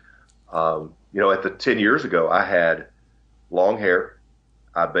hired me, at the 10 years ago, I had long hair.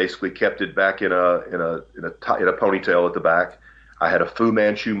 I basically kept it back in a ponytail at the back. I had a Fu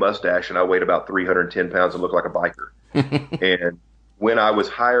Manchu mustache, and I weighed about 310 pounds and looked like a biker. And when I was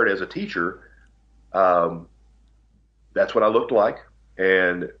hired as a teacher, that's what I looked like.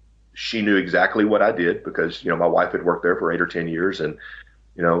 And she knew exactly what I did because, my wife had worked there for 8 or 10 years, and,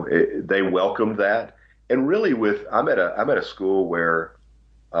 they welcomed that. And really I'm at a school where,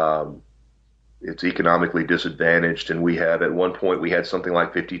 it's economically disadvantaged, and at one point we had something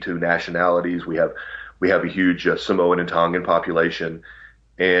like 52 nationalities. We have a huge Samoan and Tongan population,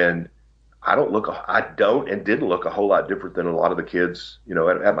 and I don't and didn't look a whole lot different than a lot of the kids,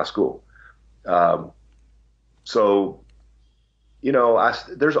 at my school. So,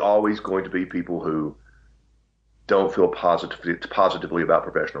 there's always going to be people who don't feel positively about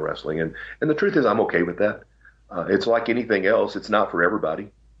professional wrestling, and the truth is, I'm okay with that. It's like anything else; it's not for everybody.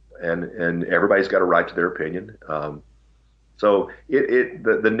 And everybody's got a right to their opinion. So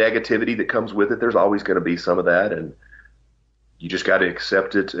the negativity that comes with it, there's always going to be some of that, and you just got to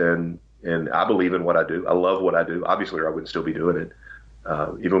accept it. And I believe in what I do. I love what I do. Obviously, or I wouldn't still be doing it.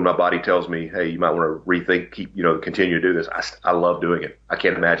 Even when my body tells me, "Hey, you might want to rethink, continue to do this." I love doing it. I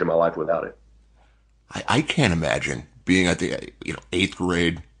can't imagine my life without it. I can't imagine being at the 8th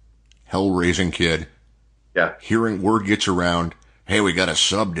grade, hell-raising kid. Yeah. Hearing word gets around, hey, we got a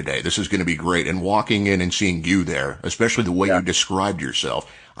sub today. This is going to be great. And walking in and seeing you there, especially the way you described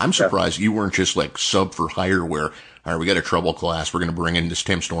yourself. I'm surprised you weren't just like sub for hire where, all right, we got a trouble class. We're going to bring in this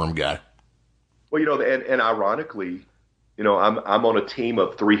Tim Storm guy. Well, and ironically, I'm on a team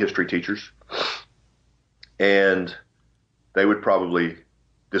of 3 history teachers, and they would probably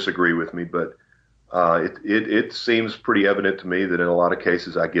disagree with me, but it seems pretty evident to me that in a lot of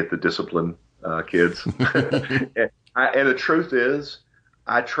cases I get the discipline kids. And the truth is,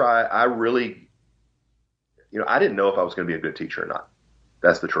 I didn't know if I was going to be a good teacher or not.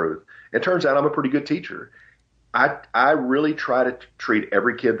 That's the truth. It turns out I'm a pretty good teacher. I really try to treat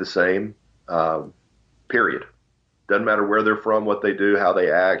every kid the same, period. Doesn't matter where they're from, what they do, how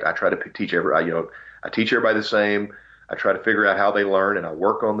they act. I try to teach I teach everybody the same. I try to figure out how they learn, and I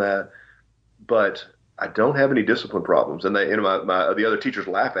work on that. But I don't have any discipline problems. And the other teachers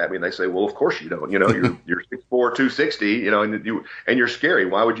laugh at me and they say, well, of course you don't, you're 6'4", 260, and you're scary.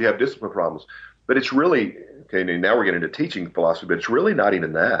 Why would you have discipline problems? But it's really, okay, now we're getting into teaching philosophy, but it's really not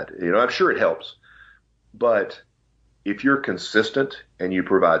even that. I'm sure it helps. But if you're consistent and you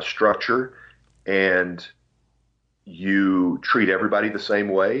provide structure and you treat everybody the same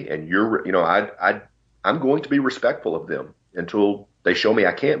way, and I'm going to be respectful of them until they show me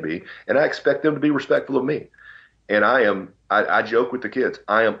I can't be, and I expect them to be respectful of me. And I joke with the kids,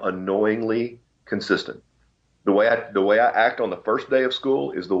 I am annoyingly consistent. The way I act on the first day of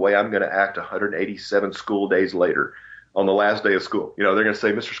school is the way I'm going to act 187 school days later on the last day of school. They're going to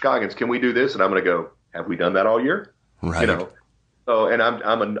say, Mr. Scoggins, can we do this? And I'm going to go, have we done that all year? Right. So, and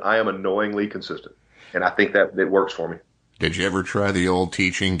I am annoyingly consistent. And I think that it works for me. Did you ever try the old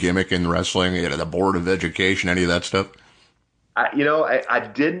teaching gimmick in wrestling, the Board of Education, any of that stuff? I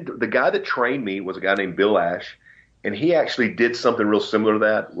didn't. The guy that trained me was a guy named Bill Ash, and he actually did something real similar to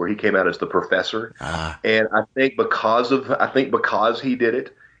that, where he came out as the professor. And I think because he did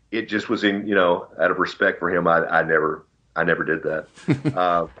it, it just was out of respect for him. I never did that.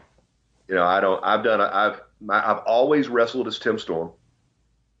 I've always wrestled as Tim Storm.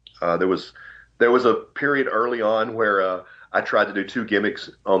 There was a period early on where I tried to do 2 gimmicks.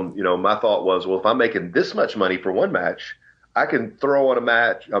 My thought was, well, if I'm making this much money for one match, I can throw on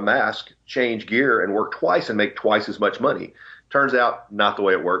a mask, change gear, and work twice and make twice as much money. Turns out, not the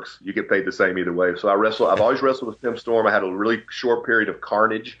way it works. You get paid the same either way. So I've always wrestled with Tim Storm. I had a really short period of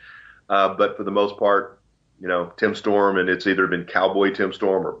Carnage, but for the most part, Tim Storm, and it's either been Cowboy Tim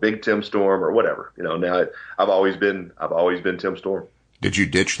Storm or Big Tim Storm or whatever. Now I've always been Tim Storm. Did you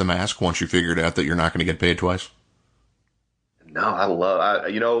ditch the mask once you figured out that you're not going to get paid twice? No,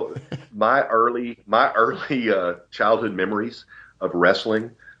 my early childhood memories of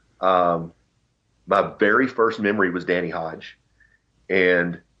wrestling. My very first memory was Danny Hodge,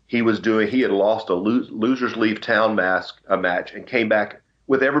 and he had lost a losers leave town match and came back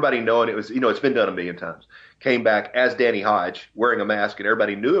with everybody knowing it was, it's been done a million times. Came back as Danny Hodge wearing a mask, and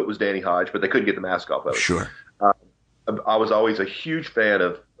everybody knew it was Danny Hodge, but they couldn't get the mask off of it. Sure. I was always a huge fan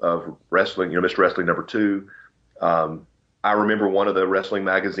of wrestling, Mr. Wrestling number 2. I remember one of the wrestling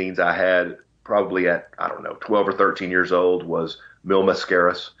magazines I had probably at, 12 or 13 years old was Mil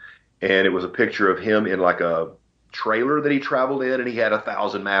Mascaras. And it was a picture of him in like a trailer that he traveled in, and he had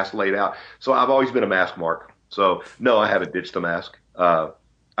 1,000 masks laid out. So I've always been a mask mark. So no, I haven't ditched the mask.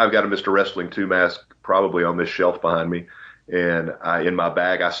 I've got a Mr. Wrestling 2 mask probably on this shelf behind me. And in my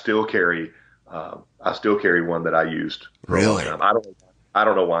bag, I still carry I still carry one that I used for a long Really? time. I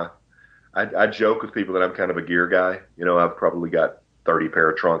don't know why. I joke with people that I'm kind of a gear guy. I've probably got 30 pair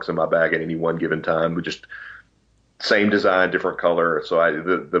of trunks in my bag at any one given time, but just same design, different color. So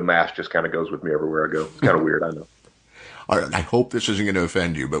the mask just kind of goes with me everywhere I go. It's kind of weird, I know. All right, I hope this isn't going to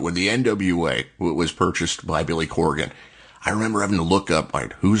offend you, but when the NWA was purchased by Billy Corgan, I remember having to look up,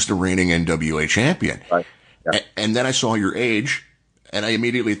 like, who's the reigning NWA champion? Right. Yeah. And then I saw your age, and I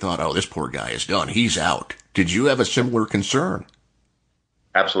immediately thought, oh, this poor guy is done. He's out. Did you have a similar concern?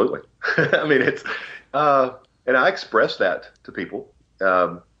 Absolutely. I mean, it's and I expressed that to people.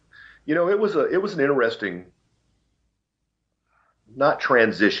 It was an interesting, not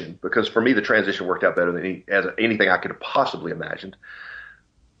transition, because for me the transition worked out better than anything I could have possibly imagined.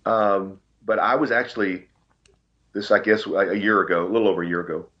 But I was actually, I guess a little over a year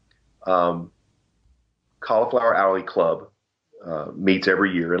ago, Cauliflower Alley Club meets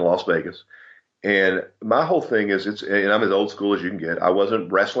every year in Las Vegas. And my whole thing is, and I'm as old school as you can get. I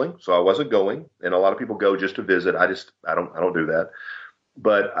wasn't wrestling, so I wasn't going. And a lot of people go just to visit. I don't do that.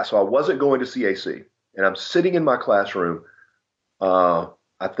 But so I wasn't going to CAC. And I'm sitting in my classroom. I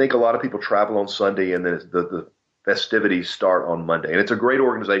think a lot of people travel on Sunday, and then the festivities start on Monday. And it's a great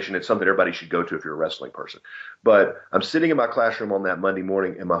organization. It's something everybody should go to if you're a wrestling person. But I'm sitting in my classroom on that Monday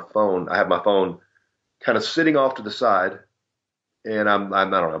morning, and I have my phone kind of sitting off to the side. And I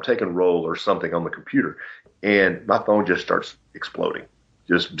don't know, I'm taking roll or something on the computer, and my phone just starts exploding.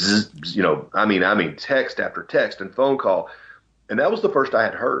 Just bzz, I mean, text after text and phone call. And that was the first I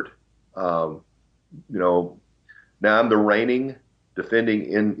had heard. Now I'm the reigning, defending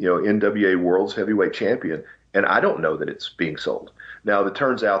NWA World's Heavyweight Champion, and I don't know that it's being sold. Now, it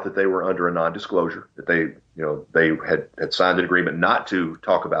turns out that they were under a non-disclosure, that they had signed an agreement not to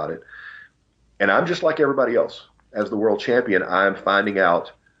talk about it. And I'm just like everybody else. As the world champion, I'm finding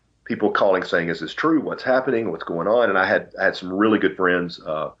out, people calling saying, is this true? What's happening? What's going on? And I had some really good friends,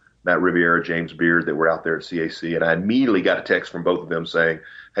 Matt Riviera, James Beard, that were out there at CAC. And I immediately got a text from both of them saying,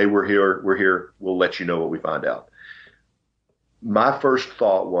 hey, we're here. We'll let you know what we find out. My first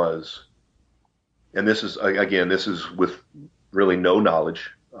thought was, and this is with really no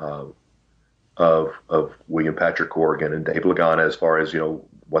knowledge of William Patrick Corgan and Dave Lagana as far as,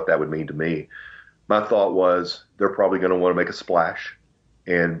 what that would mean to me. My thought was, they're probably going to want to make a splash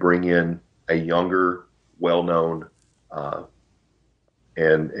and bring in a younger, well-known,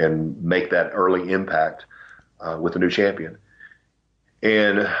 and make that early impact with a new champion.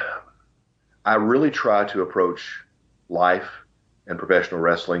 And I really try to approach life and professional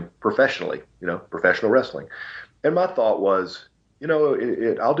wrestling professionally, professional wrestling. And my thought was,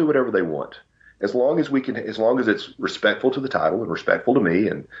 I'll do whatever they want, as long as it's respectful to the title and respectful to me,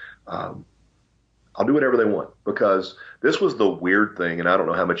 and I'll do whatever they want, because this was the weird thing, and I don't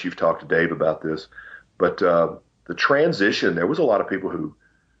know how much you've talked to Dave about this, but the transition, there was a lot of people who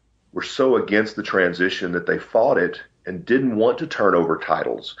were so against the transition that they fought it and didn't want to turn over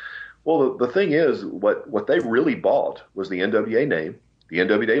titles. Well, the thing is, what they really bought was the NWA name, the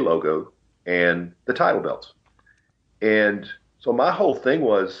NWA logo, and the title belts. And so my whole thing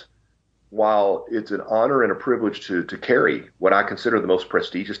was, while it's an honor and a privilege to carry what I consider the most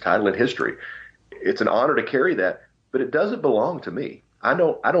prestigious title in history, it's an honor to carry that, but it doesn't belong to me. I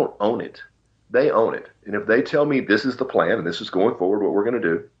don't own it. They own it. And if they tell me this is the plan and this is going forward, what we're going to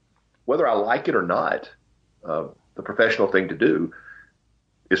do, whether I like it or not, the professional thing to do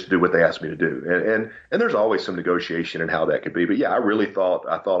is to do what they asked me to do. And there's always some negotiation in how that could be. But yeah, I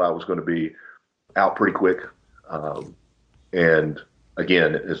thought I was going to be out pretty quick. And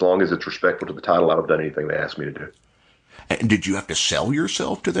again, as long as it's respectful to the title, I'd have done anything they asked me to do. And did you have to sell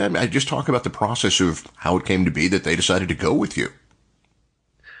yourself to them? I just talk about the process of how it came to be that they decided to go with you.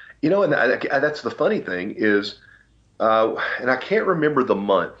 And that's the funny thing is, and I can't remember the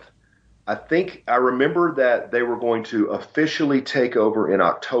month. I think I remember that they were going to officially take over in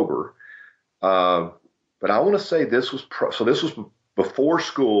October. But I want to say this was this was before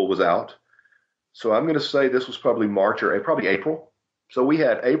school was out. So I'm going to say this was probably March or probably April. So we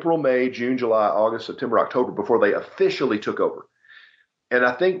had April, May, June, July, August, September, October before they officially took over. And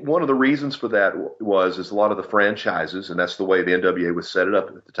I think one of the reasons for that is a lot of the franchises, and that's the way the NWA was set up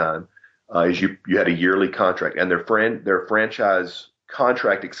at the time, is you had a yearly contract, and their franchise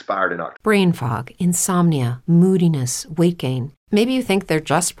contract expired in October. Brain fog, insomnia, moodiness, weight gain. Maybe you think they're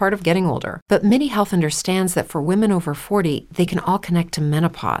just part of getting older, but MIDI Health understands that for women over 40, they can all connect to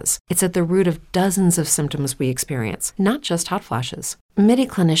menopause. It's at the root of dozens of symptoms we experience, not just hot flashes. MIDI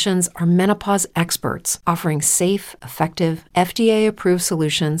clinicians are menopause experts, offering safe, effective, FDA-approved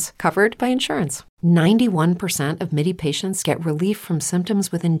solutions covered by insurance. 91% of MIDI patients get relief from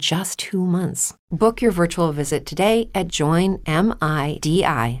symptoms within just 2 months. Book your virtual visit today at joinmidi.com.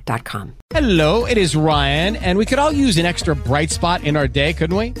 Hello, it is Ryan, and we could all use an extra bright spot in our day,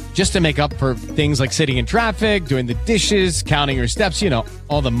 couldn't we? Just to make up for things like sitting in traffic, doing the dishes, counting your steps,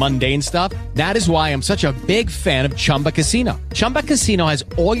 all the mundane stuff. That is why I'm such a big fan of Chumba Casino. Chumba Casino has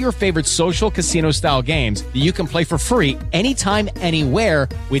all your favorite social casino-style games that you can play for free anytime, anywhere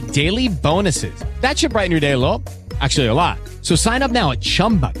with daily bonuses. That should brighten your day a little. Actually, a lot. So sign up now at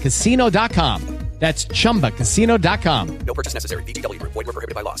ChumbaCasino.com. That's ChumbaCasino.com. No purchase necessary. VGW Group. Void where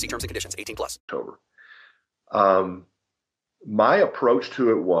prohibited by law. See terms and conditions. 18+. October. My approach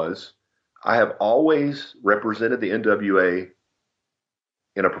to it was, I have always represented the NWA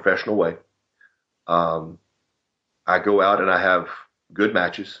in a professional way. I go out and I have good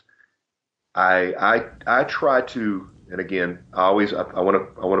matches. I try to, and again, I want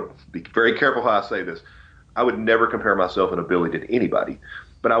to be very careful how I say this. I would never compare myself in ability to anybody,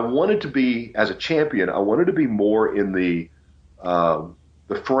 but I wanted to be, as a champion, I wanted to be more in the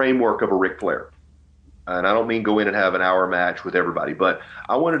framework of a Ric Flair. And I don't mean go in and have an hour match with everybody, but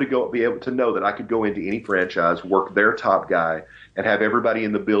I wanted to be able to know that I could go into any franchise, work their top guy, and have everybody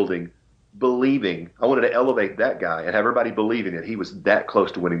in the building believing. I wanted to elevate that guy and have everybody believing that he was that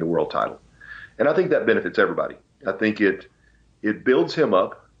close to winning the world title. And I think that benefits everybody. I think it builds him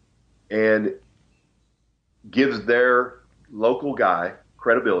up and gives their local guy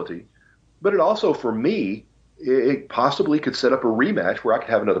credibility. But it also, for me, it possibly could set up a rematch where I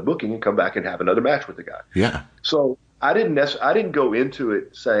could have another booking and come back and have another match with the guy. Yeah. So I didn't go into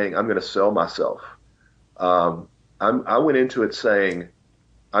it saying I'm going to sell myself. I went into it saying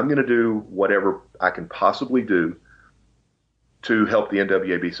I'm going to do whatever I can possibly do to help the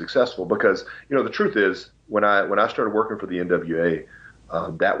NWA be successful. Because the truth is, when I started working for the NWA,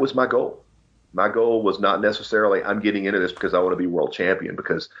 that was my goal. My goal was not necessarily I'm getting into this because I want to be world champion,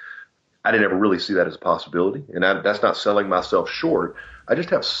 because I didn't ever really see that as a possibility. And that's not selling myself short. I just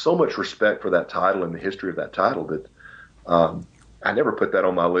have so much respect for that title and the history of that title that I never put that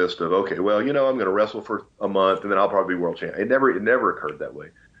on my list of, okay, well, I'm going to wrestle for a month and then I'll probably be world champion. It never occurred that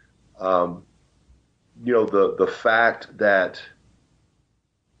way. The fact that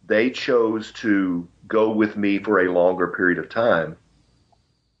they chose to go with me for a longer period of time,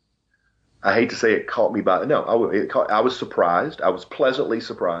 I hate to say it caught me by, no, I was surprised. I was pleasantly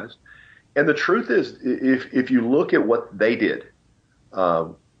surprised. And the truth is, if you look at what they did,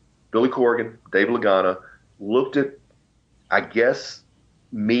 Billy Corgan, Dave Lagana looked at, I guess,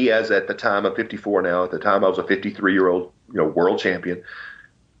 me as at the time, I'm 54 now. At the time, I was a 53-year-old, world champion.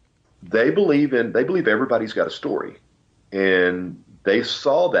 They believe everybody's got a story, and they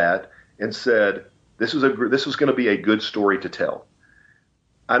saw that and said, this is going to be a good story to tell.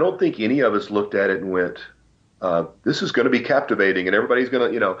 I don't think any of us looked at it and went, this is going to be captivating and everybody's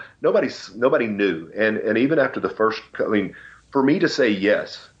going to, nobody knew. And even after the first, for me to say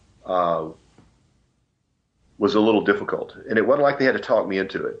yes was a little difficult. And it wasn't like they had to talk me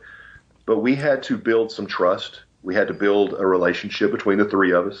into it. But we had to build some trust. We had to build a relationship between the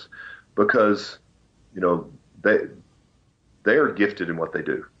three of us because, they are gifted in what they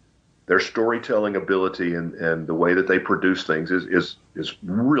do. Their storytelling ability and the way that they produce things is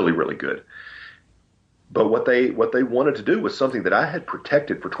really, really good. But what they wanted to do was something that I had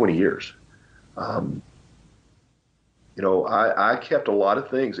protected for 20 years. I kept a lot of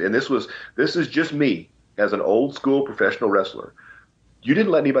things, and this is just me as an old school professional wrestler. You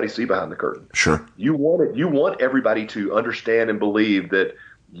didn't let anybody see behind the curtain. Sure. You want everybody to understand and believe that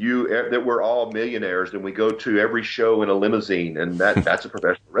that we're all millionaires and we go to every show in a limousine, and that's a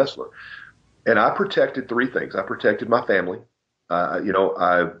professional wrestler. And I protected three things. I protected my family. I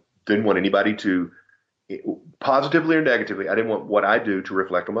didn't want anybody to, positively or negatively, I didn't want what I do to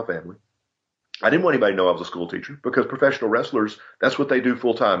reflect on my family. I didn't want anybody to know I was a school teacher, because professional wrestlers, that's what they do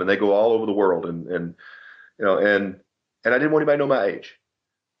full time, and they go all over the world. And I didn't want anybody to know my age,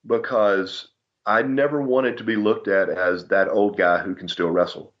 because I never wanted to be looked at as that old guy who can still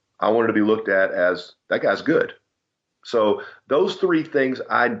wrestle. I wanted to be looked at as that guy's good. So those three things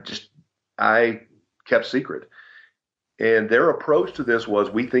I kept secret. And their approach to this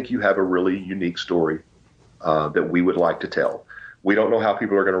was, we think you have a really unique story that we would like to tell. We don't know how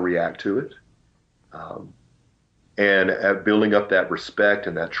people are going to react to it. And building up that respect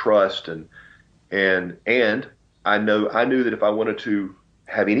and that trust. And I knew that if I wanted to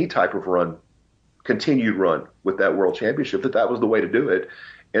have any type of continued run with that world championship, that was the way to do it.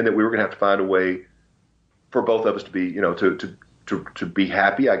 And that we were going to have to find a way for both of us to be, to be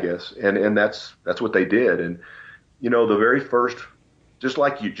happy, I guess. And that's what they did. And, the very first, just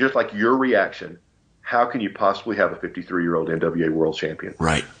like your reaction, how can you possibly have a 53-year-old NWA world champion?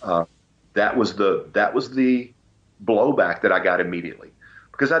 Right. That was the blowback that I got immediately,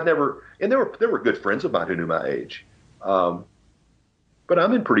 because I'd never, and there were good friends of mine who knew my age, but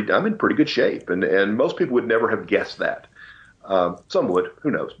I'm in pretty good shape, and most people would never have guessed that. Some would,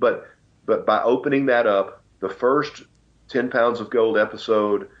 who knows? But by opening that up, the first 10 Pounds of Gold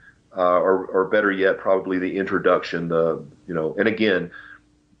episode, or better yet, probably the introduction, and again,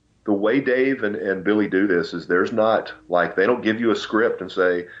 the way Dave and Billy do this is there's not like, they don't give you a script and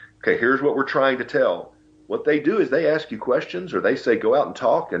say, okay, here's what we're trying to tell. What they do is they ask you questions, or they say, go out and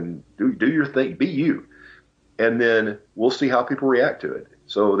talk and do your thing, be you. And then we'll see how people react to it.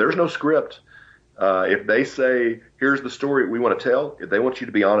 So there's no script. If they say, here's the story we want to tell, if they want you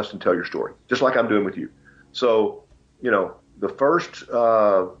to be honest and tell your story, just like I'm doing with you. So, the first 2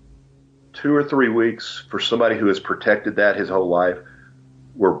 or 3 weeks for somebody who has protected that his whole life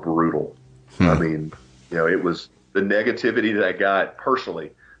were brutal. I mean, it was the negativity that I got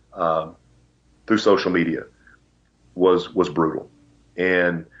personally through social media was brutal.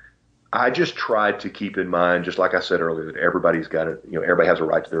 And I just tried to keep in mind, just like I said earlier, that everybody's got it. Everybody has a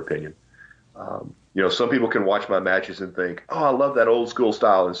right to their opinion. Some people can watch my matches and think, oh, I love that old school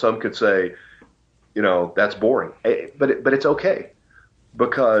style. And some could say, that's boring. But it's okay,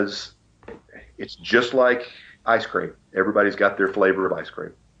 because it's just like ice cream. Everybody's got their flavor of ice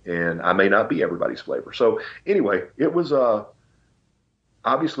cream, and I may not be everybody's flavor. So anyway, it was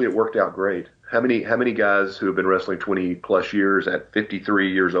obviously it worked out great. How many guys who have been wrestling 20 plus years at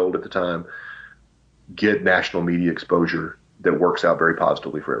 53 years old at the time get national media exposure that works out very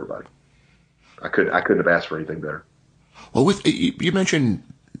positively for everybody? I couldn't have asked for anything better. Well, you mentioned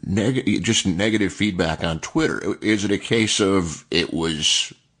just negative feedback on Twitter. Is it a case of it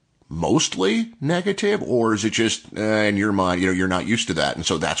was mostly negative, or is it just in your mind, you're not used to that, and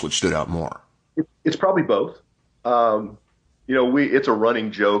so that's what stood out more? It's probably both. It's a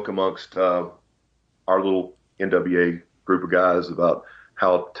running joke amongst our little NWA group of guys about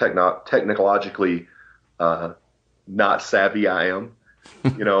how technologically not savvy I am,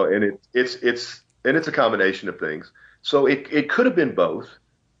 and it's a combination of things. So it could have been both.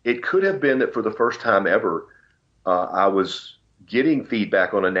 It could have been that for the first time ever, I was getting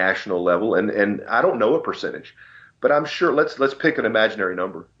feedback on a national level, and I don't know a percentage, but I'm sure, let's pick an imaginary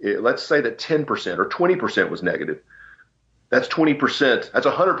number. Let's say that 10% or 20% was negative. That's 20%. That's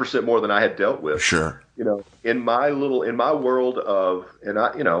 100% more than I had dealt with. Sure. In my world of, and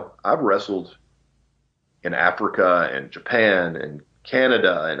I've wrestled in Africa and Japan and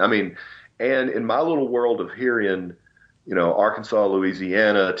Canada, and in my little world of here in, Arkansas,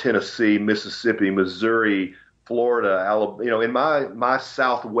 Louisiana, Tennessee, Mississippi, Missouri, Florida, Alabama, in my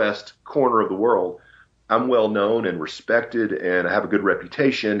southwest corner of the world, I'm well known and respected, and I have a good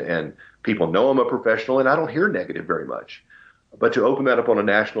reputation, and people know I'm a professional, and I don't hear negative very much. But to open that up on a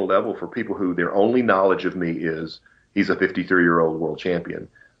national level for people who their only knowledge of me is he's a 53-year-old world champion,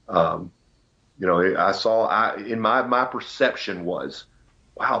 I saw, in my perception was,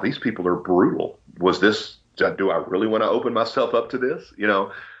 wow, these people are brutal. Do I really want to open myself up to this?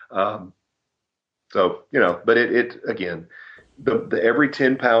 But it again, the every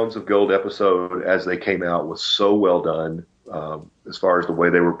 10 Pounds of Gold episode as they came out was so well done, as far as the way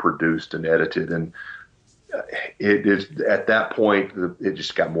they were produced and edited. And it is, at that point, it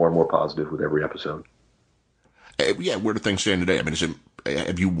just got more and more positive with every episode. Yeah, where do things stand today?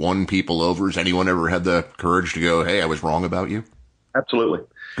 Have you won people over? Has anyone ever had the courage to go, hey, I was wrong about you? Absolutely.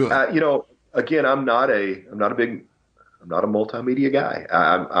 Good. Again, I'm not a multimedia guy.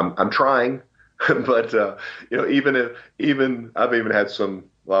 I'm trying, but even I've even had some.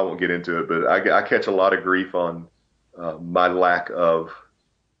 Well, I won't get into it, but I catch a lot of grief on my lack of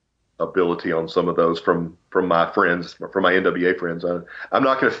ability on some of those from my friends, from my NWA friends. I'm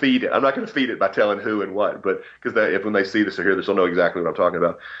not going to feed it. I'm not going to feed it by telling who and what, but because if when they see this or hear this, they'll know exactly what I'm talking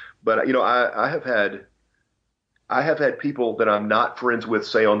about. But I have had people that I'm not friends with,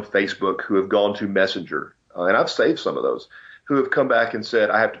 say on Facebook, who have gone to Messenger, and I've saved some of those, who have come back and said,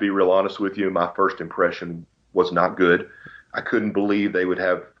 I have to be real honest with you, my first impression was not good. I couldn't believe they would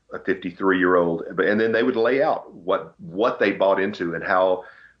have a 53-year-old, and then they would lay out what they bought into and how,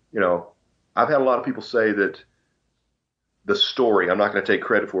 I've had a lot of people say that the story, I'm not going to take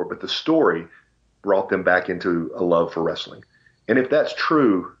credit for it, but the story brought them back into a love for wrestling. And if that's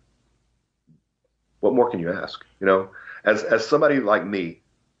true, what more can you ask? As somebody like me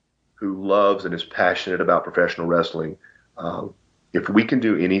who loves and is passionate about professional wrestling, if we can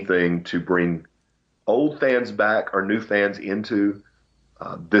do anything to bring old fans back or new fans into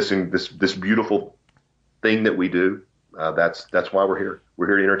this beautiful thing that we do, that's why we're here. We're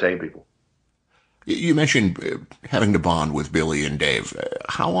here to entertain people. You mentioned having to bond with Billy and Dave.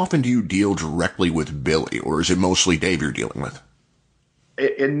 How often do you deal directly with Billy, or is it mostly Dave you're dealing with?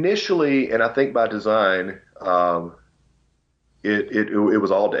 Initially, and I think by design, it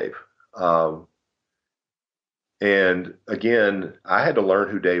was all Dave. And again, I had to learn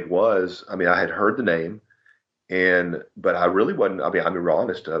who Dave was. I mean, I had heard the name, but I really wasn't. I mean, I'm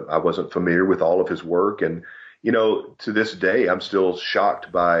honest. I wasn't familiar with all of his work, and to this day, I'm still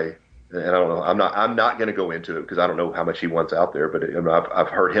shocked by. And I don't know. I'm not going to go into it because I don't know how much he wants out there. But I've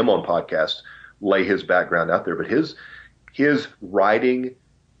heard him on podcasts lay his background out there. But his writing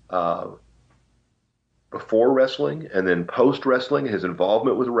before wrestling and then post wrestling, his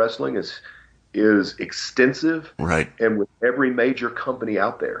involvement with wrestling is extensive, right? And with every major company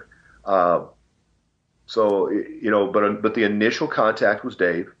out there. But the initial contact was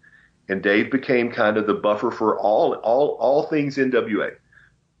Dave, and Dave became kind of the buffer for all things NWA.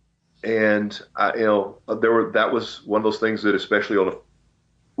 And that was one of those things that, especially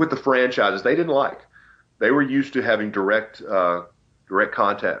with the franchises, they didn't like. They were used to having direct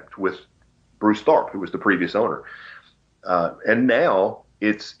contact with Bruce Tharpe, who was the previous owner, and now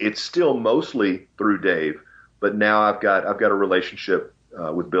it's still mostly through Dave. But now I've got a relationship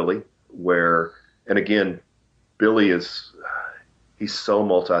with Billy where, and again, Billy he's so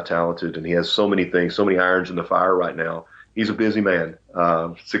multi-talented and he has so many things, so many irons in the fire right now. He's a busy man,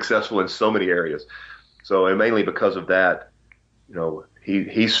 successful in so many areas. So, and mainly because of that,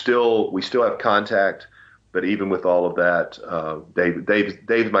 we still have contact, but even with all of that,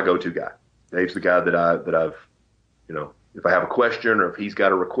 Dave's my go-to guy. Dave's the guy that I've, if I have a question or if he's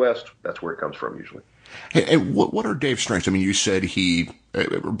got a request, that's where it comes from usually. Hey, what are Dave's strengths? I mean, you said he,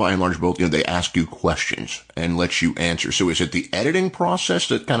 by and large, both, they ask you questions and let you answer. So is it the editing process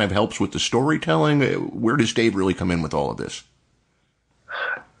that kind of helps with the storytelling? Where does Dave really come in with all of this?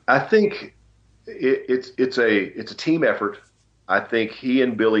 I think it's a team effort. I think he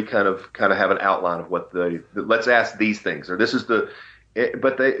and Billy kind of have an outline of what let's ask these things, or this is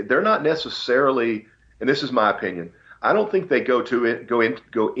but they're not necessarily, and this is my opinion, I don't think they go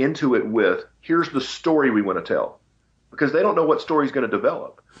into it with, here's the story we want to tell, because they don't know what story is going to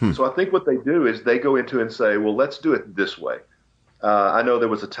develop. So I think what they do is they go into and say, well, let's do it this way. I know there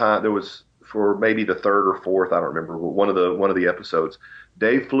was for maybe the third or fourth, I don't remember, one of the episodes,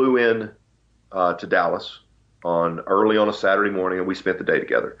 Dave flew in to Dallas early on a Saturday morning, and we spent the day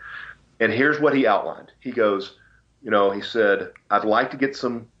together. And here's what he outlined. He goes, he said, I'd like to get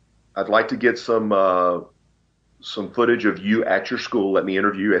some footage of you at your school. Let me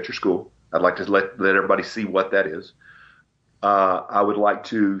interview you at your school. I'd like to let everybody see what that is. I would like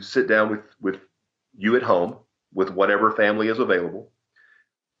to sit down with you at home with whatever family is available.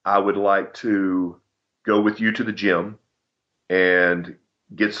 I would like to go with you to the gym and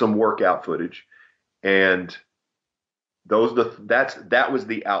get some workout footage. And that was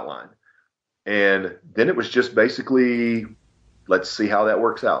the outline. And then it was just basically, let's see how that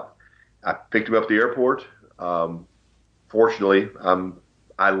works out. I picked him up at the airport. Fortunately,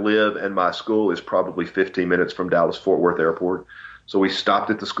 I live and my school is probably 15 minutes from Dallas Fort Worth Airport. So we stopped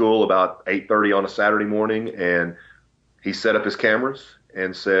at the school about 8:30 on a Saturday morning, and he set up his cameras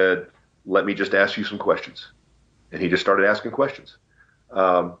and said, let me just ask you some questions. And he just started asking questions.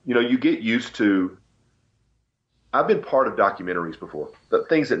 You get used to, I've been part of documentaries before, the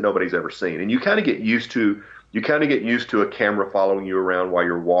things that nobody's ever seen. And you kind of get used to a camera following you around while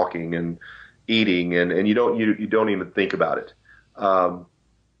you're walking and eating, and you don't even think about it.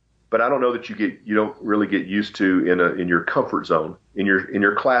 But I don't know that you don't really get used to in your comfort zone, in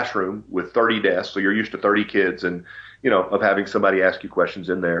your classroom with 30 desks. So you're used to 30 kids and, of having somebody ask you questions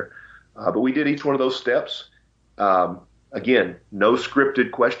in there. But we did each one of those steps. Again, no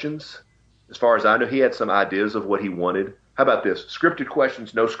scripted questions. As far as I know, he had some ideas of what he wanted. How about this? Scripted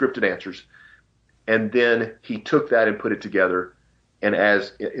questions, no scripted answers. And then he took that and put it together. And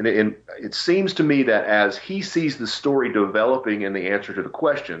it seems to me that as he sees the story developing in the answer to the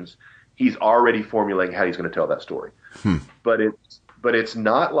questions, he's already formulating how he's going to tell that story. But it's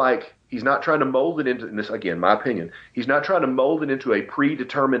not like he's not trying to mold it into, and this, again, my opinion, he's not trying to mold it into a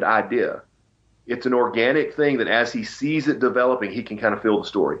predetermined idea. It's an organic thing that as he sees it developing, he can kind of feel the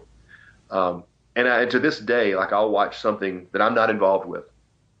story. And to this day, like, I'll watch something that I'm not involved with,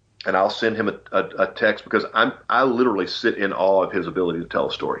 and I'll send him a text because I literally sit in awe of his ability to tell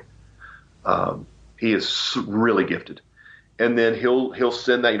a story. He is really gifted. And then he'll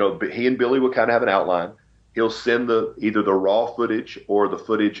send that, he and Billy will kind of have an outline. He'll send either the raw footage or the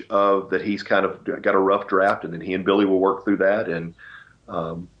footage of that he's kind of got a rough draft, and then he and Billy will work through that. And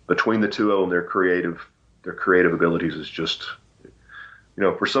between the two of them, their creative abilities is just,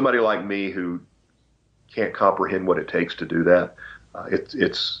 for somebody like me who can't comprehend what it takes to do that.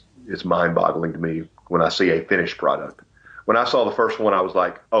 It's mind-boggling to me when I see a finished product. When I saw the first one, I was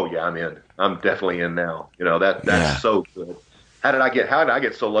like, "Oh yeah, I'm in. I'm definitely in now." That's so good. How did I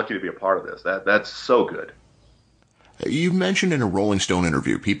get so lucky to be a part of this? That's so good. You mentioned in a Rolling Stone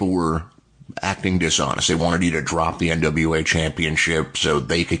interview, people were acting dishonest. They wanted you to drop the NWA championship so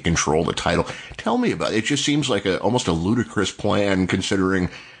they could control the title. Tell me about it. It just seems like almost a ludicrous plan, considering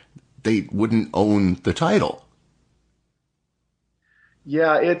they wouldn't own the title.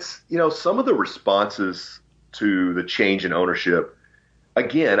 Yeah, it's, some of the responses to the change in ownership,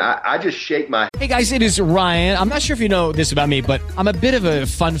 again, I just shake my head. Hey guys, it is Ryan. I'm not sure if you know this about me, but I'm a bit of a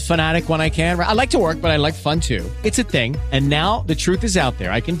fun fanatic when I can. I like to work, but I like fun too. It's a thing. And now the truth is out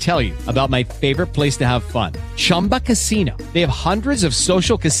there. I can tell you about my favorite place to have fun. Chumba Casino. They have hundreds of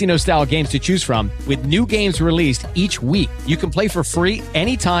social casino style games to choose from with new games released each week. You can play for free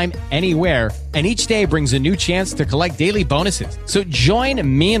anytime, anywhere. And each day brings a new chance to collect daily bonuses. So join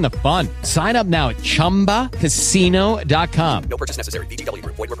me in the fun. Sign up now at ChumbaCasino.com. No purchase necessary. VGW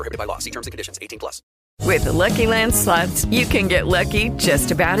Group. Void where prohibited by law. See terms and conditions. 18+. With the Lucky Land Slots, you can get lucky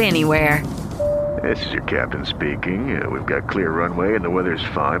just about anywhere. This is your captain speaking. We've got clear runway and the weather's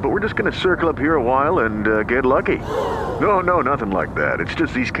fine, but we're just going to circle up here a while and get lucky. No, nothing like that. It's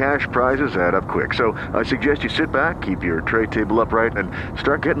just these cash prizes add up quick. So I suggest you sit back, keep your tray table upright, and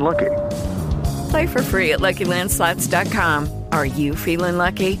start getting lucky. Play for free at LuckyLandSlots.com. Are you feeling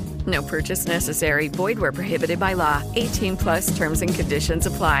lucky? No purchase necessary. Void where prohibited by law. 18+ terms and conditions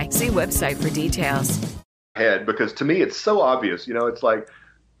apply. See website for details. Because to me, it's so obvious. It's like,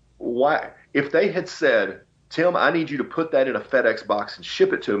 why? If they had said, "Tim, I need you to put that in a FedEx box and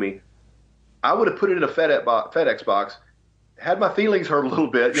ship it to me," I would have put it in a FedEx box, had my feelings hurt a little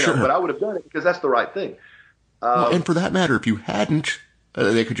bit, Sure. But I would have done it because that's the right thing. And for that matter, if you hadn't,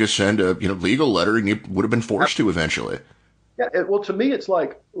 they could just send a legal letter, and you would have been forced to eventually. Yeah. Well, to me, it's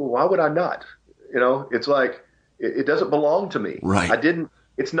like, why would I not? It's like it doesn't belong to me. Right. I didn't.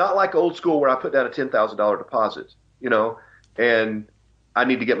 It's not like old school where I put down a $10,000 deposit, and I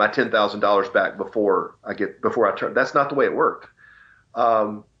need to get my $10,000 back before I turn. That's not the way it worked.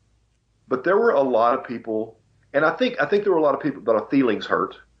 But there were a lot of people, and I think there were a lot of people that are feelings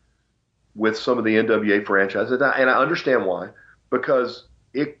hurt with some of the NWA franchises, and I understand why, because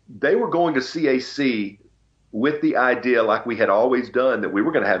they were going to CAC with the idea, like we had always done, that we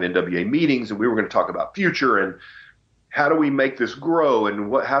were going to have NWA meetings and we were going to talk about future and how do we make this grow and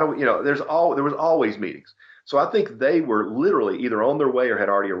how do we, there was always meetings. So I think they were literally either on their way or had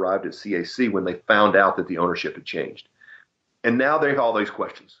already arrived at CAC when they found out that the ownership had changed. And now they have all these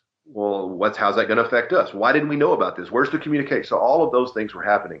questions. Well, how's that going to affect us? Why didn't we know about this? Where's the communication? So all of those things were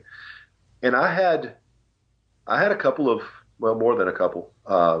happening. And I had a couple of, well, more than a couple,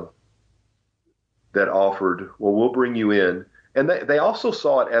 that offered, well, we'll bring you in. And they also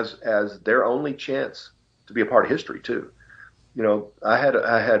saw it as their only chance to be a part of history too. I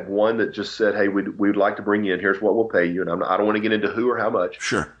had one that just said, "Hey, we'd like to bring you in. Here's what we'll pay you." And I don't want to get into who or how much.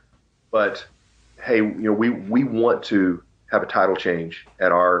 Sure. But hey, we want to have a title change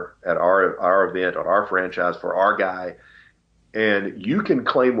at our event, on our franchise, for our guy, and you can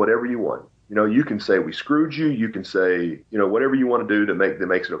claim whatever you want. You can say we screwed you. You can say whatever you want to do that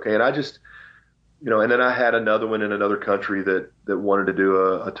makes it okay. And I just and then I had another one in another country that wanted to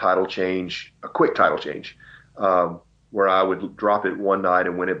do a title change, a quick title change. Where I would drop it one night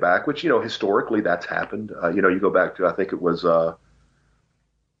and win it back, which, historically that's happened. You go back to, I think it was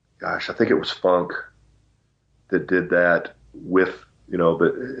Funk that did that with,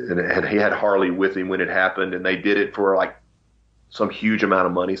 and he had Harley with him when it happened, and they did it for like some huge amount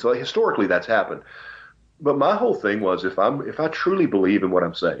of money. So historically that's happened. But my whole thing was, if I truly believe in what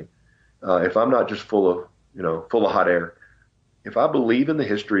I'm saying, if I'm not just full of hot air, if I believe in the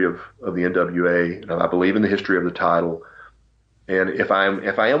history of the NWA, and I believe in the history of the title, and if I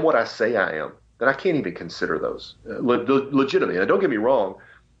am what I say I am, then I can't even consider those legitimately. And don't get me wrong,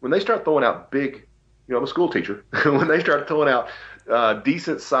 when they start throwing out big, I'm a school teacher, when they start throwing out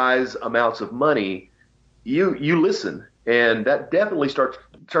decent size amounts of money, you listen, and that definitely starts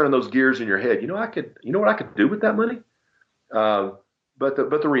turning those gears in your head. You know what I could do with that money? But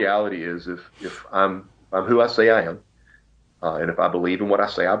the reality is, if I'm who I say I am. And if I believe in what I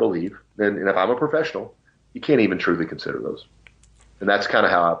say I believe, and if I'm a professional, you can't even truly consider those. And that's kind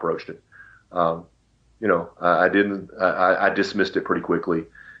of how I approached it. I dismissed it pretty quickly.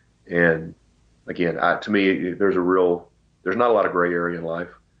 And again, to me, there's not a lot of gray area in life.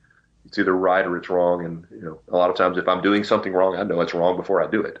 It's either right or it's wrong. And, a lot of times if I'm doing something wrong, I know it's wrong before I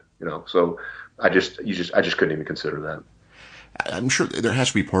do it, so I just couldn't even consider that. I'm sure there has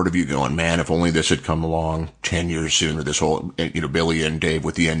to be part of you going, man, if only this had come along 10 years sooner, this whole, Billy and Dave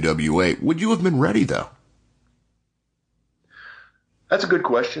with the NWA. Would you have been ready, though? That's a good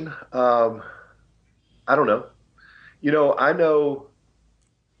question. I don't know. I know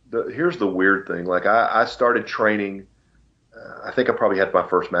here's the weird thing. Like I started training, I think I probably had my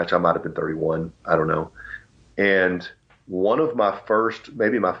first match. I might've been 31. I don't know. And one of my first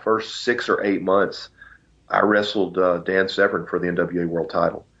 6 or 8 months, I wrestled Dan Severn for the NWA World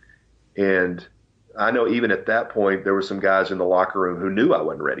Title. And I know even at that point, there were some guys in the locker room who knew I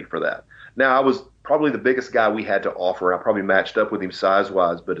wasn't ready for that. Now, I was probably the biggest guy we had to offer. I probably matched up with him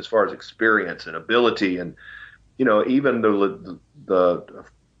size-wise, but as far as experience and ability and, even the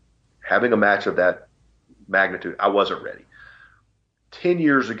having a match of that magnitude, I wasn't ready. 10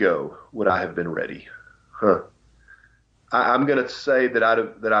 years ago, would I have been ready? I'm going to say that I'd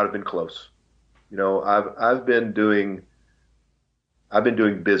have been close. I've been doing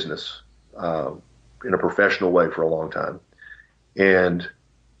business in a professional way for a long time, and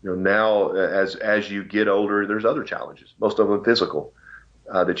now as you get older, there's other challenges. Most of them physical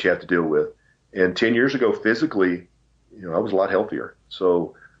that you have to deal with. And 10 years ago, physically, I was a lot healthier.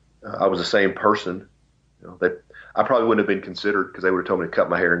 So I was the same person. I probably wouldn't have been considered because they would have told me to cut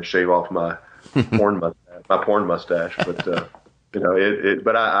my hair and shave off my porn mustache. But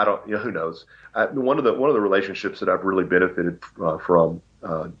but I don't. Who knows? One of the relationships that I've really benefited from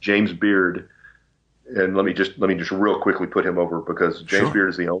James Beard, and let me just real quickly put him over because James Beard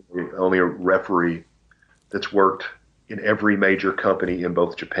is the only referee that's worked in every major company in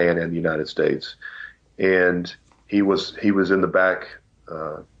both Japan and the United States, and he was in the back.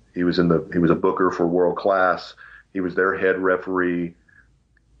 He was a booker for World Class. He was their head referee.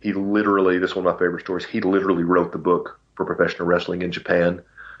 He literally, this is one of my favorite stories. He literally wrote the book for professional wrestling in Japan.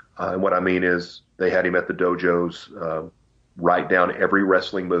 And what I mean is they had him at the dojos, write down every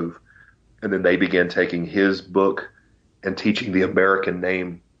wrestling move. And then they began taking his book and teaching the American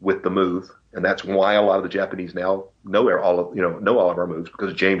name with the move. And that's why a lot of the Japanese now know all of our moves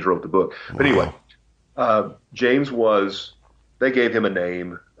because James wrote the book. Wow. But anyway, James they gave him a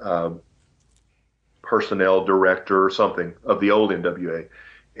name, personnel director or something of the old NWA.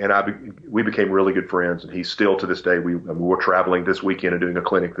 And we became really good friends, and he's still to this day. We're traveling this weekend and doing a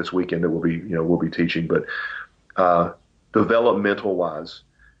clinic this weekend that we'll be teaching. But developmental wise,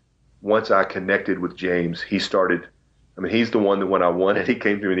 once I connected with James, he started. He's the one that when I won it, he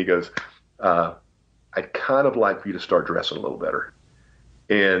came to me and he goes, "I'd kind of like for you to start dressing a little better."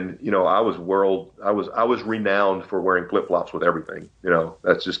 And I was renowned for wearing flip flops with everything.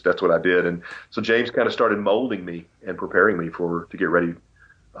 That's what I did. And so James kind of started molding me and preparing me to get ready.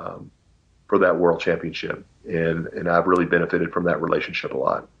 For that world championship. And I've really benefited from that relationship a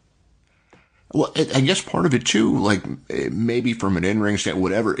lot. Well, I guess part of it too, like maybe from an in-ring standpoint,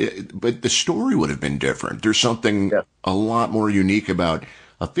 whatever, but the story would have been different. There's something a lot more unique about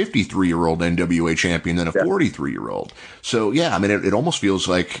a 53-year-old NWA champion than a 43-year-old. So yeah, it almost feels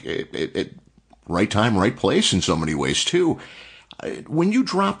like it right time, right place in so many ways too. When you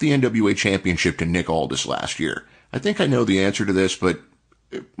dropped the NWA championship to Nick Aldis last year, I think I know the answer to this, but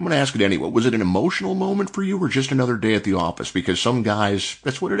I'm going to ask it anyway. Was it an emotional moment for you or just another day at the office? Because some guys,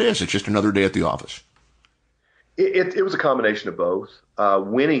 that's what it is. It's just another day at the office. It was a combination of both.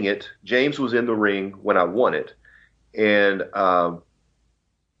 Winning it, James was in the ring when I won it. And I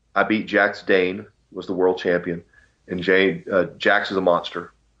beat Jax Dane, was the world champion. And Jax is a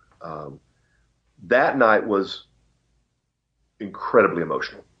monster. That night was incredibly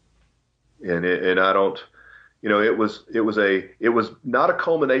emotional. And I don't... it was not a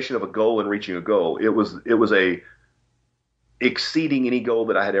culmination of a goal and reaching a goal. It was a exceeding any goal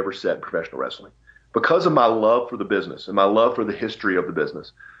that I had ever set in professional wrestling because of my love for the business and my love for the history of the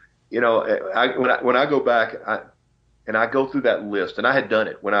business. When I go back and I go through that list, and I had done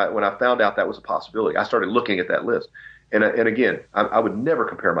it when I found out that was a possibility, I started looking at that list. And again, I would never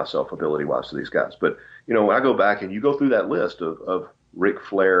compare myself ability wise to these guys. But, when I go back and you go through that list of Ric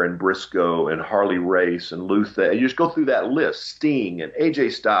Flair and Briscoe and Harley Race and Luther, and you just go through that list, Sting and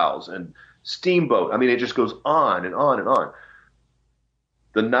AJ Styles and Steamboat. It just goes on and on and on.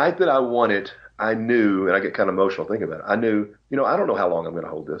 The night that I won it, I knew, and I get kind of emotional thinking about it, I knew, I don't know how long I'm going to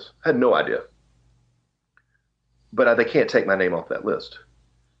hold this. I had no idea. But they can't take my name off that list.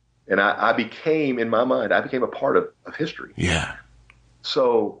 And I became, in my mind, a part of history. Yeah.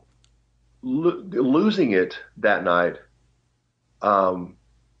 So losing it that night,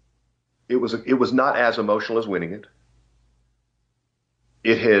 it was not as emotional as winning it.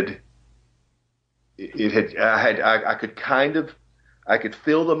 I could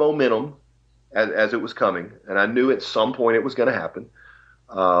feel the momentum as it was coming, and I knew at some point it was going to happen.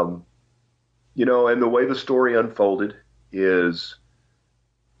 You know, and the way the story unfolded is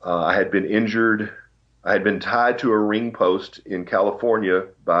I had been injured. I had been tied to a ring post in California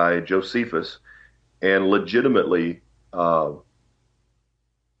by Josephus and legitimately hurt,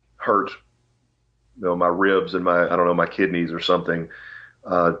 you know, my ribs and my kidneys or something,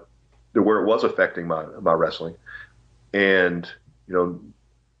 where it was affecting my wrestling. And, you know,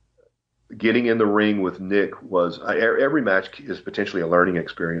 getting in the ring with Nick was every match is potentially a learning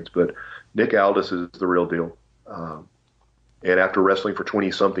experience, but Nick Aldis is the real deal. And after wrestling for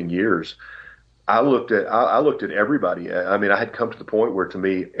 20 something years, I looked at everybody. I mean, I had come to the point where to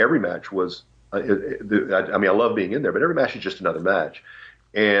me, every match was, I love being in there, but every match is just another match.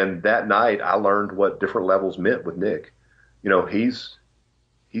 And that night I learned what different levels meant with Nick. You know, he's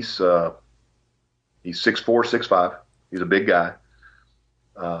 6'4", 6'5". He's a big guy.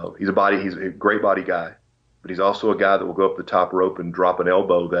 He's a great body guy, but he's also a guy that will go up the top rope and drop an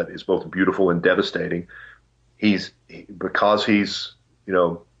elbow that is both beautiful and devastating. Because he's, you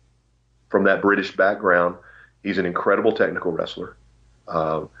know, from that British background, he's an incredible technical wrestler.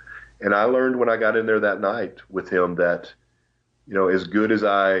 And I learned when I got in there that night with him that, you know, as good as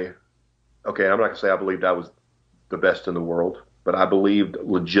I'm not going to say I believed I was the best in the world, but I believed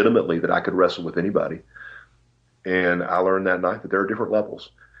legitimately that I could wrestle with anybody. And I learned that night that there are different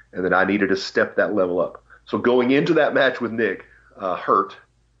levels and that I needed to step that level up. So going into that match with Nick, hurt,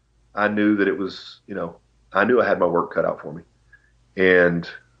 I knew that it was, you know, I knew I had my work cut out for me. And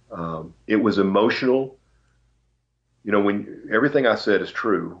it was emotional. You know, when everything I said is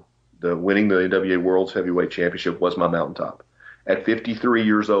true, winning the NWA World's Heavyweight Championship was my mountaintop. At 53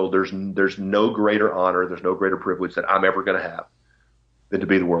 years old, there's no greater honor, there's no greater privilege that I'm ever going to have than to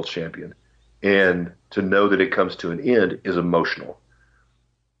be the world's champion. And to know that it comes to an end is emotional.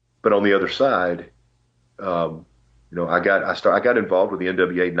 But on the other side, you know, I got involved with the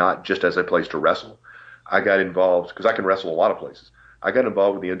NWA not just as a place to wrestle. I got involved because I can wrestle a lot of places. I got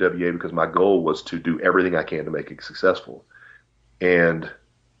involved with the NWA because my goal was to do everything I can to make it successful. And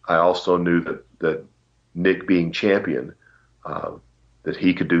I also knew that Nick being champion, that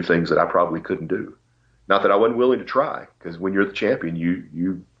he could do things that I probably couldn't do. Not that I wasn't willing to try, because when you're the champion,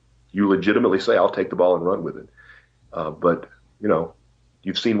 you legitimately say, I'll take the ball and run with it. But, you know,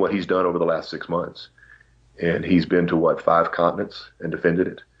 you've seen what he's done over the last 6 months. And he's been to, 5 continents and defended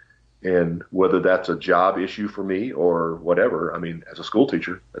it. And whether that's a job issue for me or whatever, I mean, as a school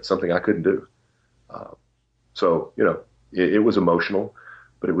teacher, that's something I couldn't do. So, you know, it was emotional,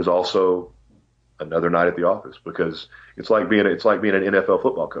 but it was also another night at the office, because it's like being an NFL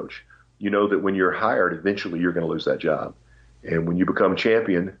football coach. You know that when you're hired, eventually you're going to lose that job. And when you become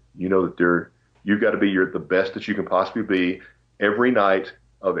champion, you know that you've got to be the best that you can possibly be every night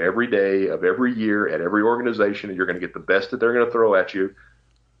of every day of every year at every organization, and you're going to get the best that they're going to throw at you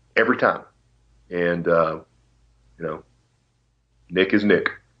every time. And, you know, Nick is Nick.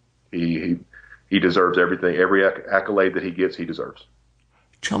 He deserves everything. Every accolade that he gets, he deserves.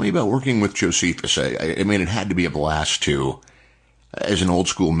 Tell me about working with Josephus. I mean, it had to be a blast to, as an old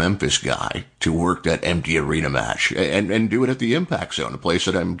school Memphis guy, to work that empty arena match and do it at the Impact Zone, a place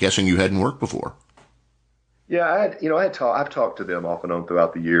that I'm guessing you hadn't worked before. Yeah, I've talked to them off and on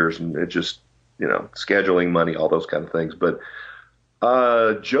throughout the years, and it just, you know, scheduling, money, all those kind of things. But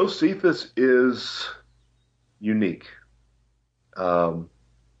Josephus is unique.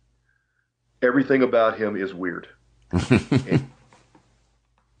 Everything about him is weird.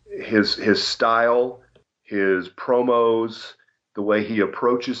 His style, his promos, the way he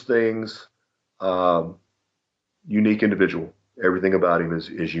approaches things, unique individual. Everything about him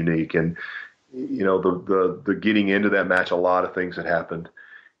is unique. And, you know, the getting into that match, a lot of things had happened.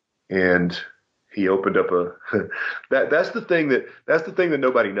 And he opened up that's the thing that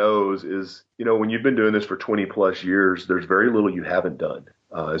nobody knows is, you know, when you've been doing this for 20 plus years, there's very little you haven't done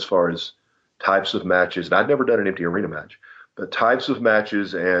as far as types of matches. And I'd never done an empty arena match, but types of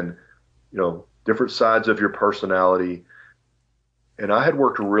matches and, you know, different sides of your personality. And I had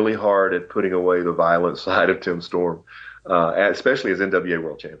worked really hard at putting away the violent side of Tim Storm, especially as NWA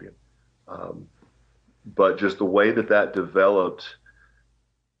World Champion. But just the way that developed,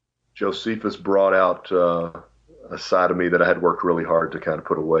 Josephus brought out a side of me that I had worked really hard to kind of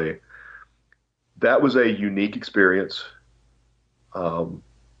put away. That was a unique experience.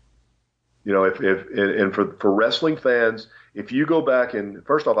 You know, and for wrestling fans, if you go back and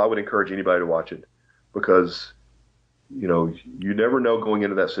first off, I would encourage anybody to watch it, because, you know, you never know going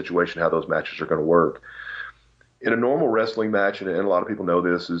into that situation how those matches are going to work. In a normal wrestling match, and a lot of people know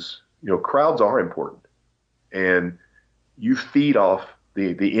this, is, you know, crowds are important, and you feed off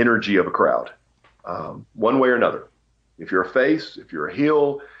the energy of a crowd. one way or another. If you're a face, if you're a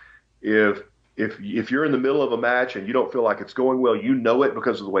heel, if you're in the middle of a match and you don't feel like it's going well, you know it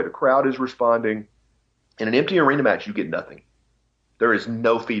because of the way the crowd is responding. In an empty arena match, you get nothing. There is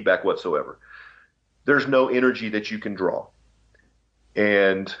no feedback whatsoever. There's no energy that you can draw.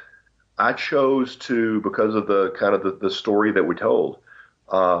 And I chose to, because of the kind of the story that we told,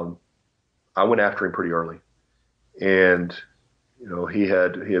 I went after him pretty early. And, you know, he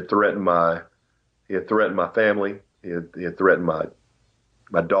had threatened my family. He had threatened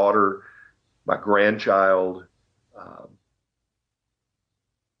my daughter, my grandchild.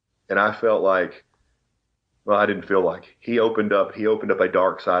 And I felt like, well, I didn't feel like he opened up a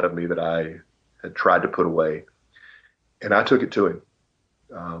dark side of me that I had tried to put away. And I took it to him.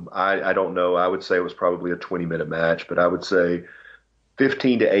 I don't know. I would say it was probably a 20-minute match, but I would say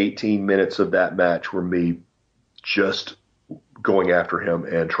 15 to 18 minutes of that match were me just going after him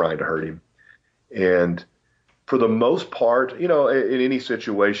and trying to hurt him. And for the most part, you know, in any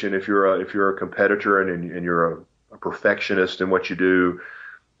situation, if you're a competitor and you're a perfectionist in what you do,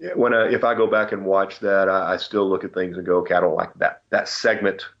 if I go back and watch that, I still look at things and go, okay, I don't like that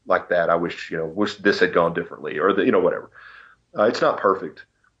segment like that. I wish this had gone differently, or whatever. It's not perfect,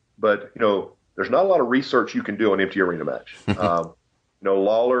 but there's not a lot of research you can do on an empty arena match.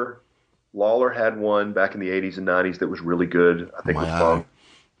 Lawler had one back in the 80s and 90s that was really good. I think with Funk.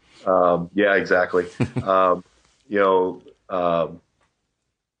 Yeah, exactly. The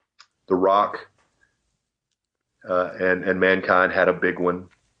Rock and Mankind had a big one.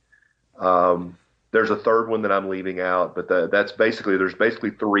 There's a third one that I'm leaving out, but there's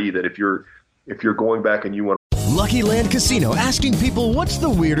basically three that if you're going back and you want. Lucky Land Casino, asking people, what's the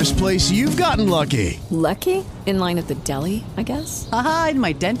weirdest place you've gotten lucky? Lucky? In line at the deli, I guess? Aha, in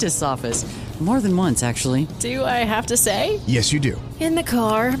my dentist's office. More than once, actually. Do I have to say? Yes, you do. In the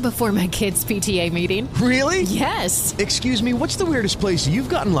car before my kids' PTA meeting. Really? Yes. Excuse me, what's the weirdest place you've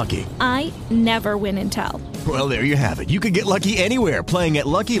gotten lucky? I never win and tell. Well, there you have it. You can get lucky anywhere, playing at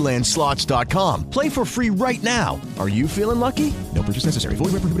LuckyLandSlots.com. Play for free right now. Are you feeling lucky? No purchase necessary.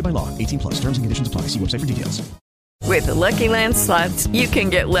 Void where prohibited by law. 18+. Terms and conditions apply. See website for details. With the Lucky Land Slots, you can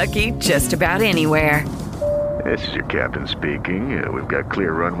get lucky just about anywhere. This is your captain speaking. We've got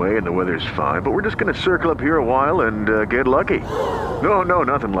clear runway and the weather's fine, but we're just going to circle up here a while and get lucky. No,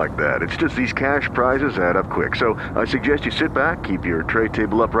 nothing like that. It's just these cash prizes add up quick. So I suggest you sit back, keep your tray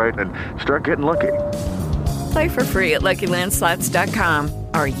table upright, and start getting lucky. Play for free at LuckyLandSlots.com.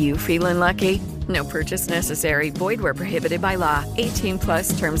 Are you feeling lucky? No purchase necessary. Void where prohibited by law.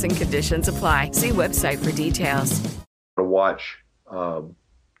 18+ terms and conditions apply. See website for details. To watch,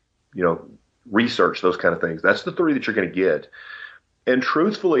 research, those kind of things. That's the three that you're going to get. And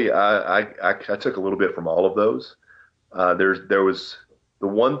truthfully, I took a little bit from all of those. There was the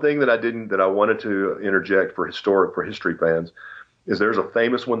one thing that I wanted to interject for history fans is there's a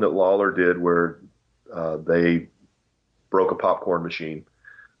famous one that Lawler did where they broke a popcorn machine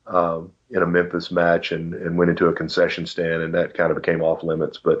in a Memphis match and went into a concession stand, and that kind of became off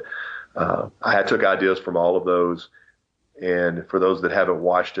limits. But I took ideas from all of those. And for those that haven't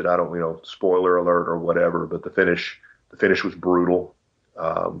watched it, I don't, spoiler alert or whatever, but the finish was brutal.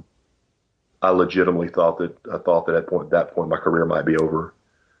 I legitimately thought that at that point my career might be over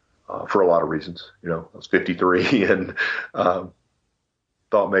for a lot of reasons. I was 53 and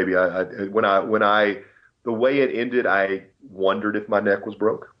thought maybe the way it ended, I wondered if my neck was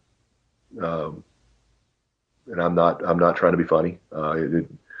broke. And I'm not trying to be funny. I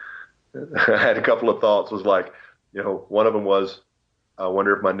had a couple of thoughts. Was like, one of them was, I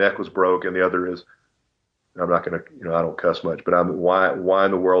wonder if my neck was broke, and the other is, I'm not going to, I don't cuss much, but why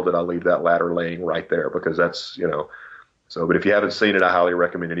in the world did I leave that ladder laying right there? Because that's, so, but if you haven't seen it, I highly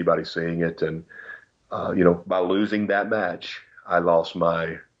recommend anybody seeing it. And, by losing that match, I lost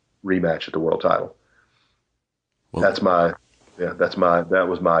my rematch at the world title. Well, that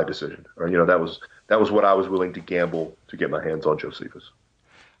was my decision. Or, that was what I was willing to gamble to get my hands on Josephus.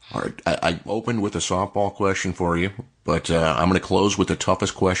 All right, I opened with a softball question for you, but I'm going to close with the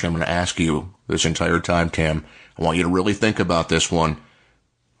toughest question I'm going to ask you this entire time, Tim. I want you to really think about this one.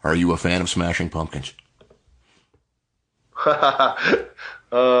 Are you a fan of Smashing Pumpkins? I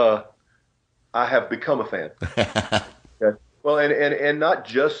have become a fan. Okay. Well, and not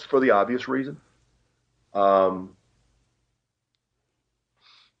just for the obvious reason.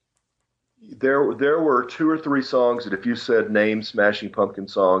 There were two or three songs that if you said name Smashing Pumpkin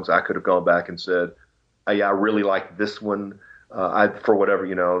songs, I could have gone back and said, oh, yeah, I really like this one. For whatever,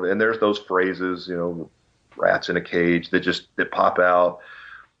 and there's those phrases, rats in a cage that pop out.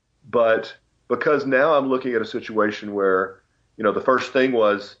 But because now I'm looking at a situation where, the first thing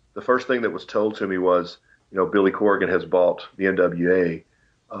was the first thing that was told to me was, Billy Corgan has bought the NWA.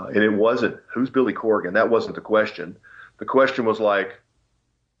 And it wasn't, who's Billy Corgan? That wasn't the question. The question was like,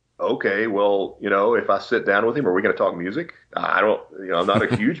 okay, well, if I sit down with him, are we going to talk music? I don't, I'm not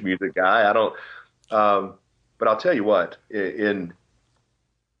a huge music guy. I don't, but I'll tell you what, in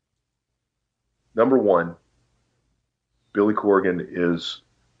number one, Billy Corgan is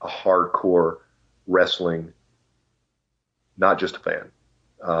a hardcore wrestling, not just a fan.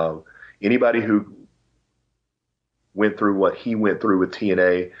 Anybody who went through what he went through with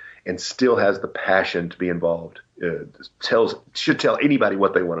TNA and still has the passion to be involved should tell anybody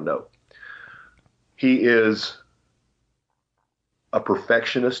what they want to know. He is a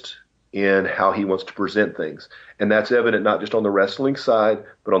perfectionist in how he wants to present things, and that's evident not just on the wrestling side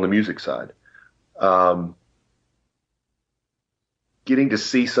but on the music side. Getting to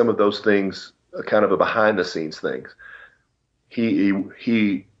see some of those things, kind of a behind the scenes things. He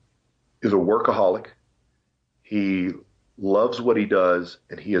is a workaholic. He loves what he does,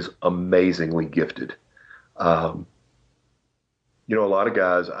 and he is amazingly gifted. A lot of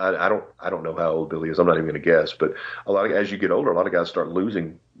guys, I don't know how old Billy is. I'm not even going to guess, but as you get older, a lot of guys start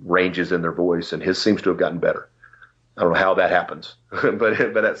losing ranges in their voice, and his seems to have gotten better. I don't know how that happens,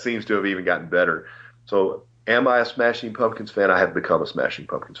 but that seems to have even gotten better. So, am I a Smashing Pumpkins fan? I have become a Smashing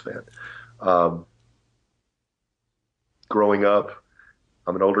Pumpkins fan. Growing up,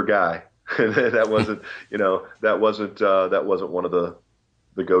 I'm an older guy. that wasn't one of the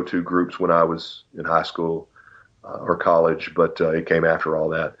go-to groups when I was in high school or college, but it came after all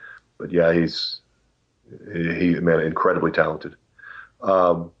that. But yeah, he's incredibly talented.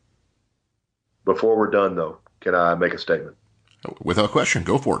 Before we're done though, can I make a statement? Without question,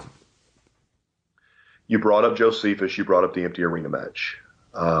 go for it. You brought up Josephus. You brought up the empty arena match.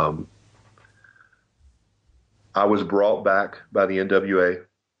 I was brought back by the NWA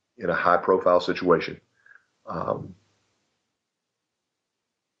in a high-profile situation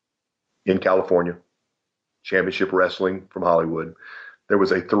in California, Championship Wrestling from Hollywood. There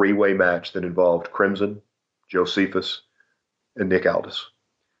was a three-way match that involved Crimson, Josephus, and Nick Aldis.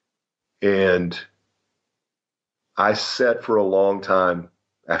 And I sat for a long time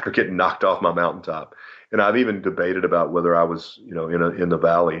after getting knocked off my mountaintop. And I've even debated about whether I was, in the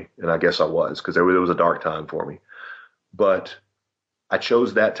valley, and I guess I was, because there was a dark time for me. But I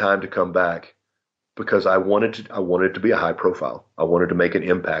chose that time to come back because I wanted it to be a high profile. I wanted to make an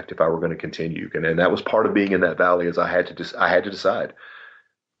impact if I were going to continue. And that was part of being in that valley, is I had to decide,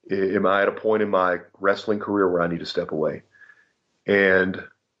 am I at a point in my wrestling career where I need to step away? And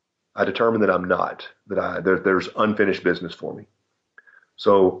I determined that I'm not, there's unfinished business for me.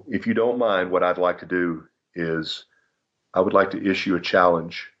 So if you don't mind, what I'd like to do is I would like to issue a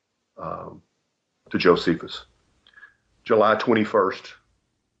challenge to Josephus. July 21st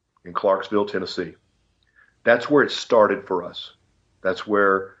in Clarksville, Tennessee. That's where it started for us. That's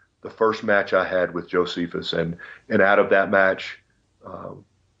where the first match I had with Josephus. And out of that match,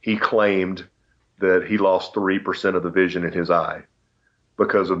 he claimed that he lost 3% of the vision in his eye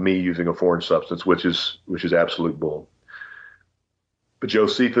because of me using a foreign substance, which is absolute bull. But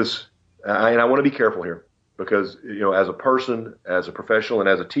Josephus, and I want to be careful here because, as a person, as a professional, and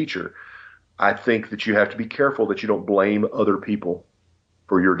as a teacher, I think that you have to be careful that you don't blame other people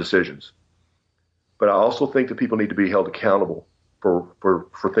for your decisions. But I also think that people need to be held accountable for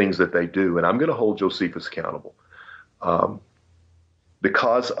things that they do. And I'm going to hold Josephus accountable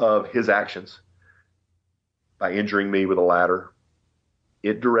because of his actions by injuring me with a ladder.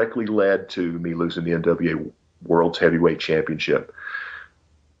 It directly led to me losing the NWA World's Heavyweight Championship.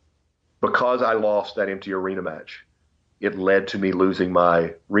 Because I lost that empty arena match, it led to me losing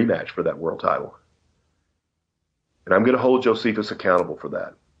my rematch for that world title. And I'm going to hold Josephus accountable for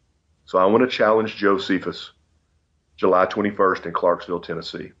that. So I want to challenge Josephus July 21st in Clarksville,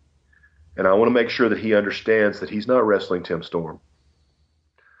 Tennessee. And I want to make sure that he understands that he's not wrestling Tim Storm,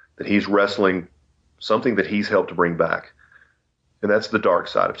 that he's wrestling something that he's helped to bring back. And that's the dark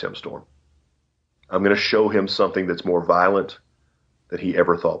side of Tim Storm. I'm going to show him something that's more violent than he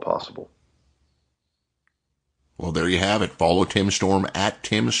ever thought possible. Well, there you have it. Follow Tim Storm at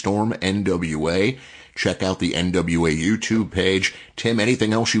Tim Storm NWA. Check out the NWA YouTube page. Tim,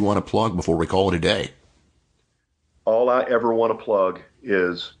 anything else you want to plug before we call it a day? All I ever want to plug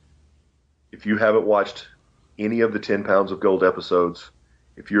is, if you haven't watched any of the 10 Pounds of Gold episodes,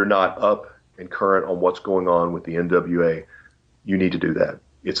 if you're not up and current on what's going on with the NWA, you need to do that.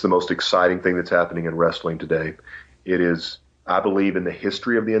 It's the most exciting thing that's happening in wrestling today. It is, I believe in the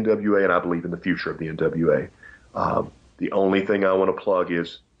history of the NWA, and I believe in the future of the NWA. The only thing I want to plug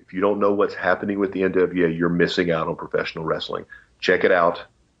is, if you don't know what's happening with the NWA, you're missing out on professional wrestling. Check it out.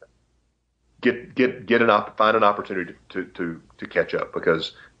 find an opportunity to catch up,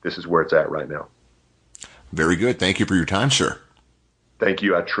 because this is where it's at right now. Very good. Thank you for your time, sir. Thank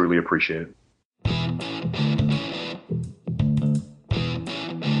you. I truly appreciate it.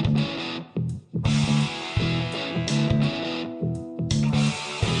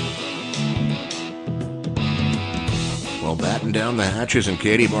 Well, batten down the hatches and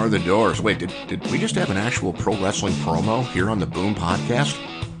Katie bar the doors. Wait, did we just have an actual pro wrestling promo here on the Boom Podcast?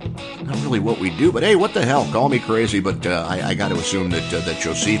 Not really what we do, but hey, what the hell? Call me crazy, but I got to assume that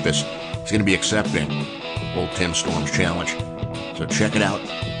Josephus is going to be accepting old Tim Storm's challenge. So check it out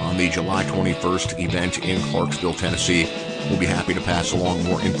on the July 21st event in Clarksville, Tennessee. We'll be happy to pass along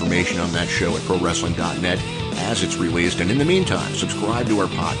more information on that show at ProWrestling.net as it's released. And in the meantime, subscribe to our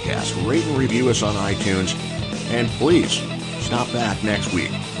podcast, rate and review us on iTunes, and please stop back next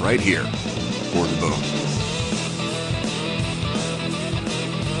week right here for the Boom.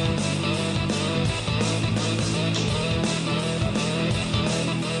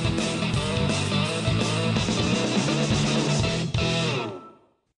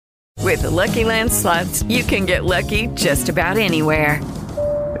 With the Lucky Land Slots, you can get lucky just about anywhere.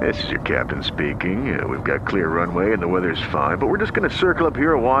 This is your captain speaking. We've got clear runway and the weather's fine, but we're just going to circle up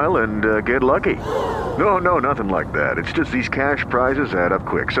here a while and get lucky. No, nothing like that. It's just these cash prizes add up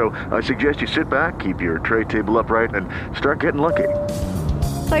quick. So I suggest you sit back, keep your tray table upright, and start getting lucky.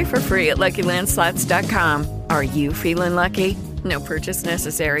 Play for free at LuckyLandSlots.com. Are you feeling lucky? No purchase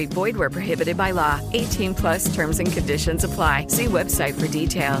necessary. Void where prohibited by law. 18+ terms and conditions apply. See website for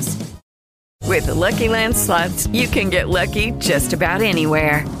details. With the Lucky Land Slots, you can get lucky just about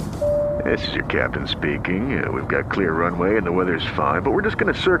anywhere. This is your captain speaking. We've got clear runway and the weather's fine, but we're just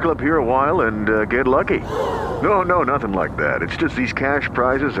going to circle up here a while and get lucky. No, nothing like that. It's just these cash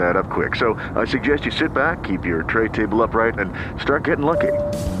prizes add up quick. So I suggest you sit back, keep your tray table upright, and start getting lucky.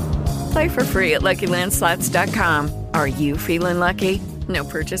 Play for free at LuckyLandSlots.com. Are you feeling lucky? No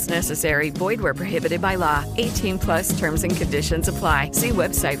purchase necessary. Void where prohibited by law. 18+ terms and conditions apply. See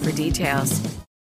website for details.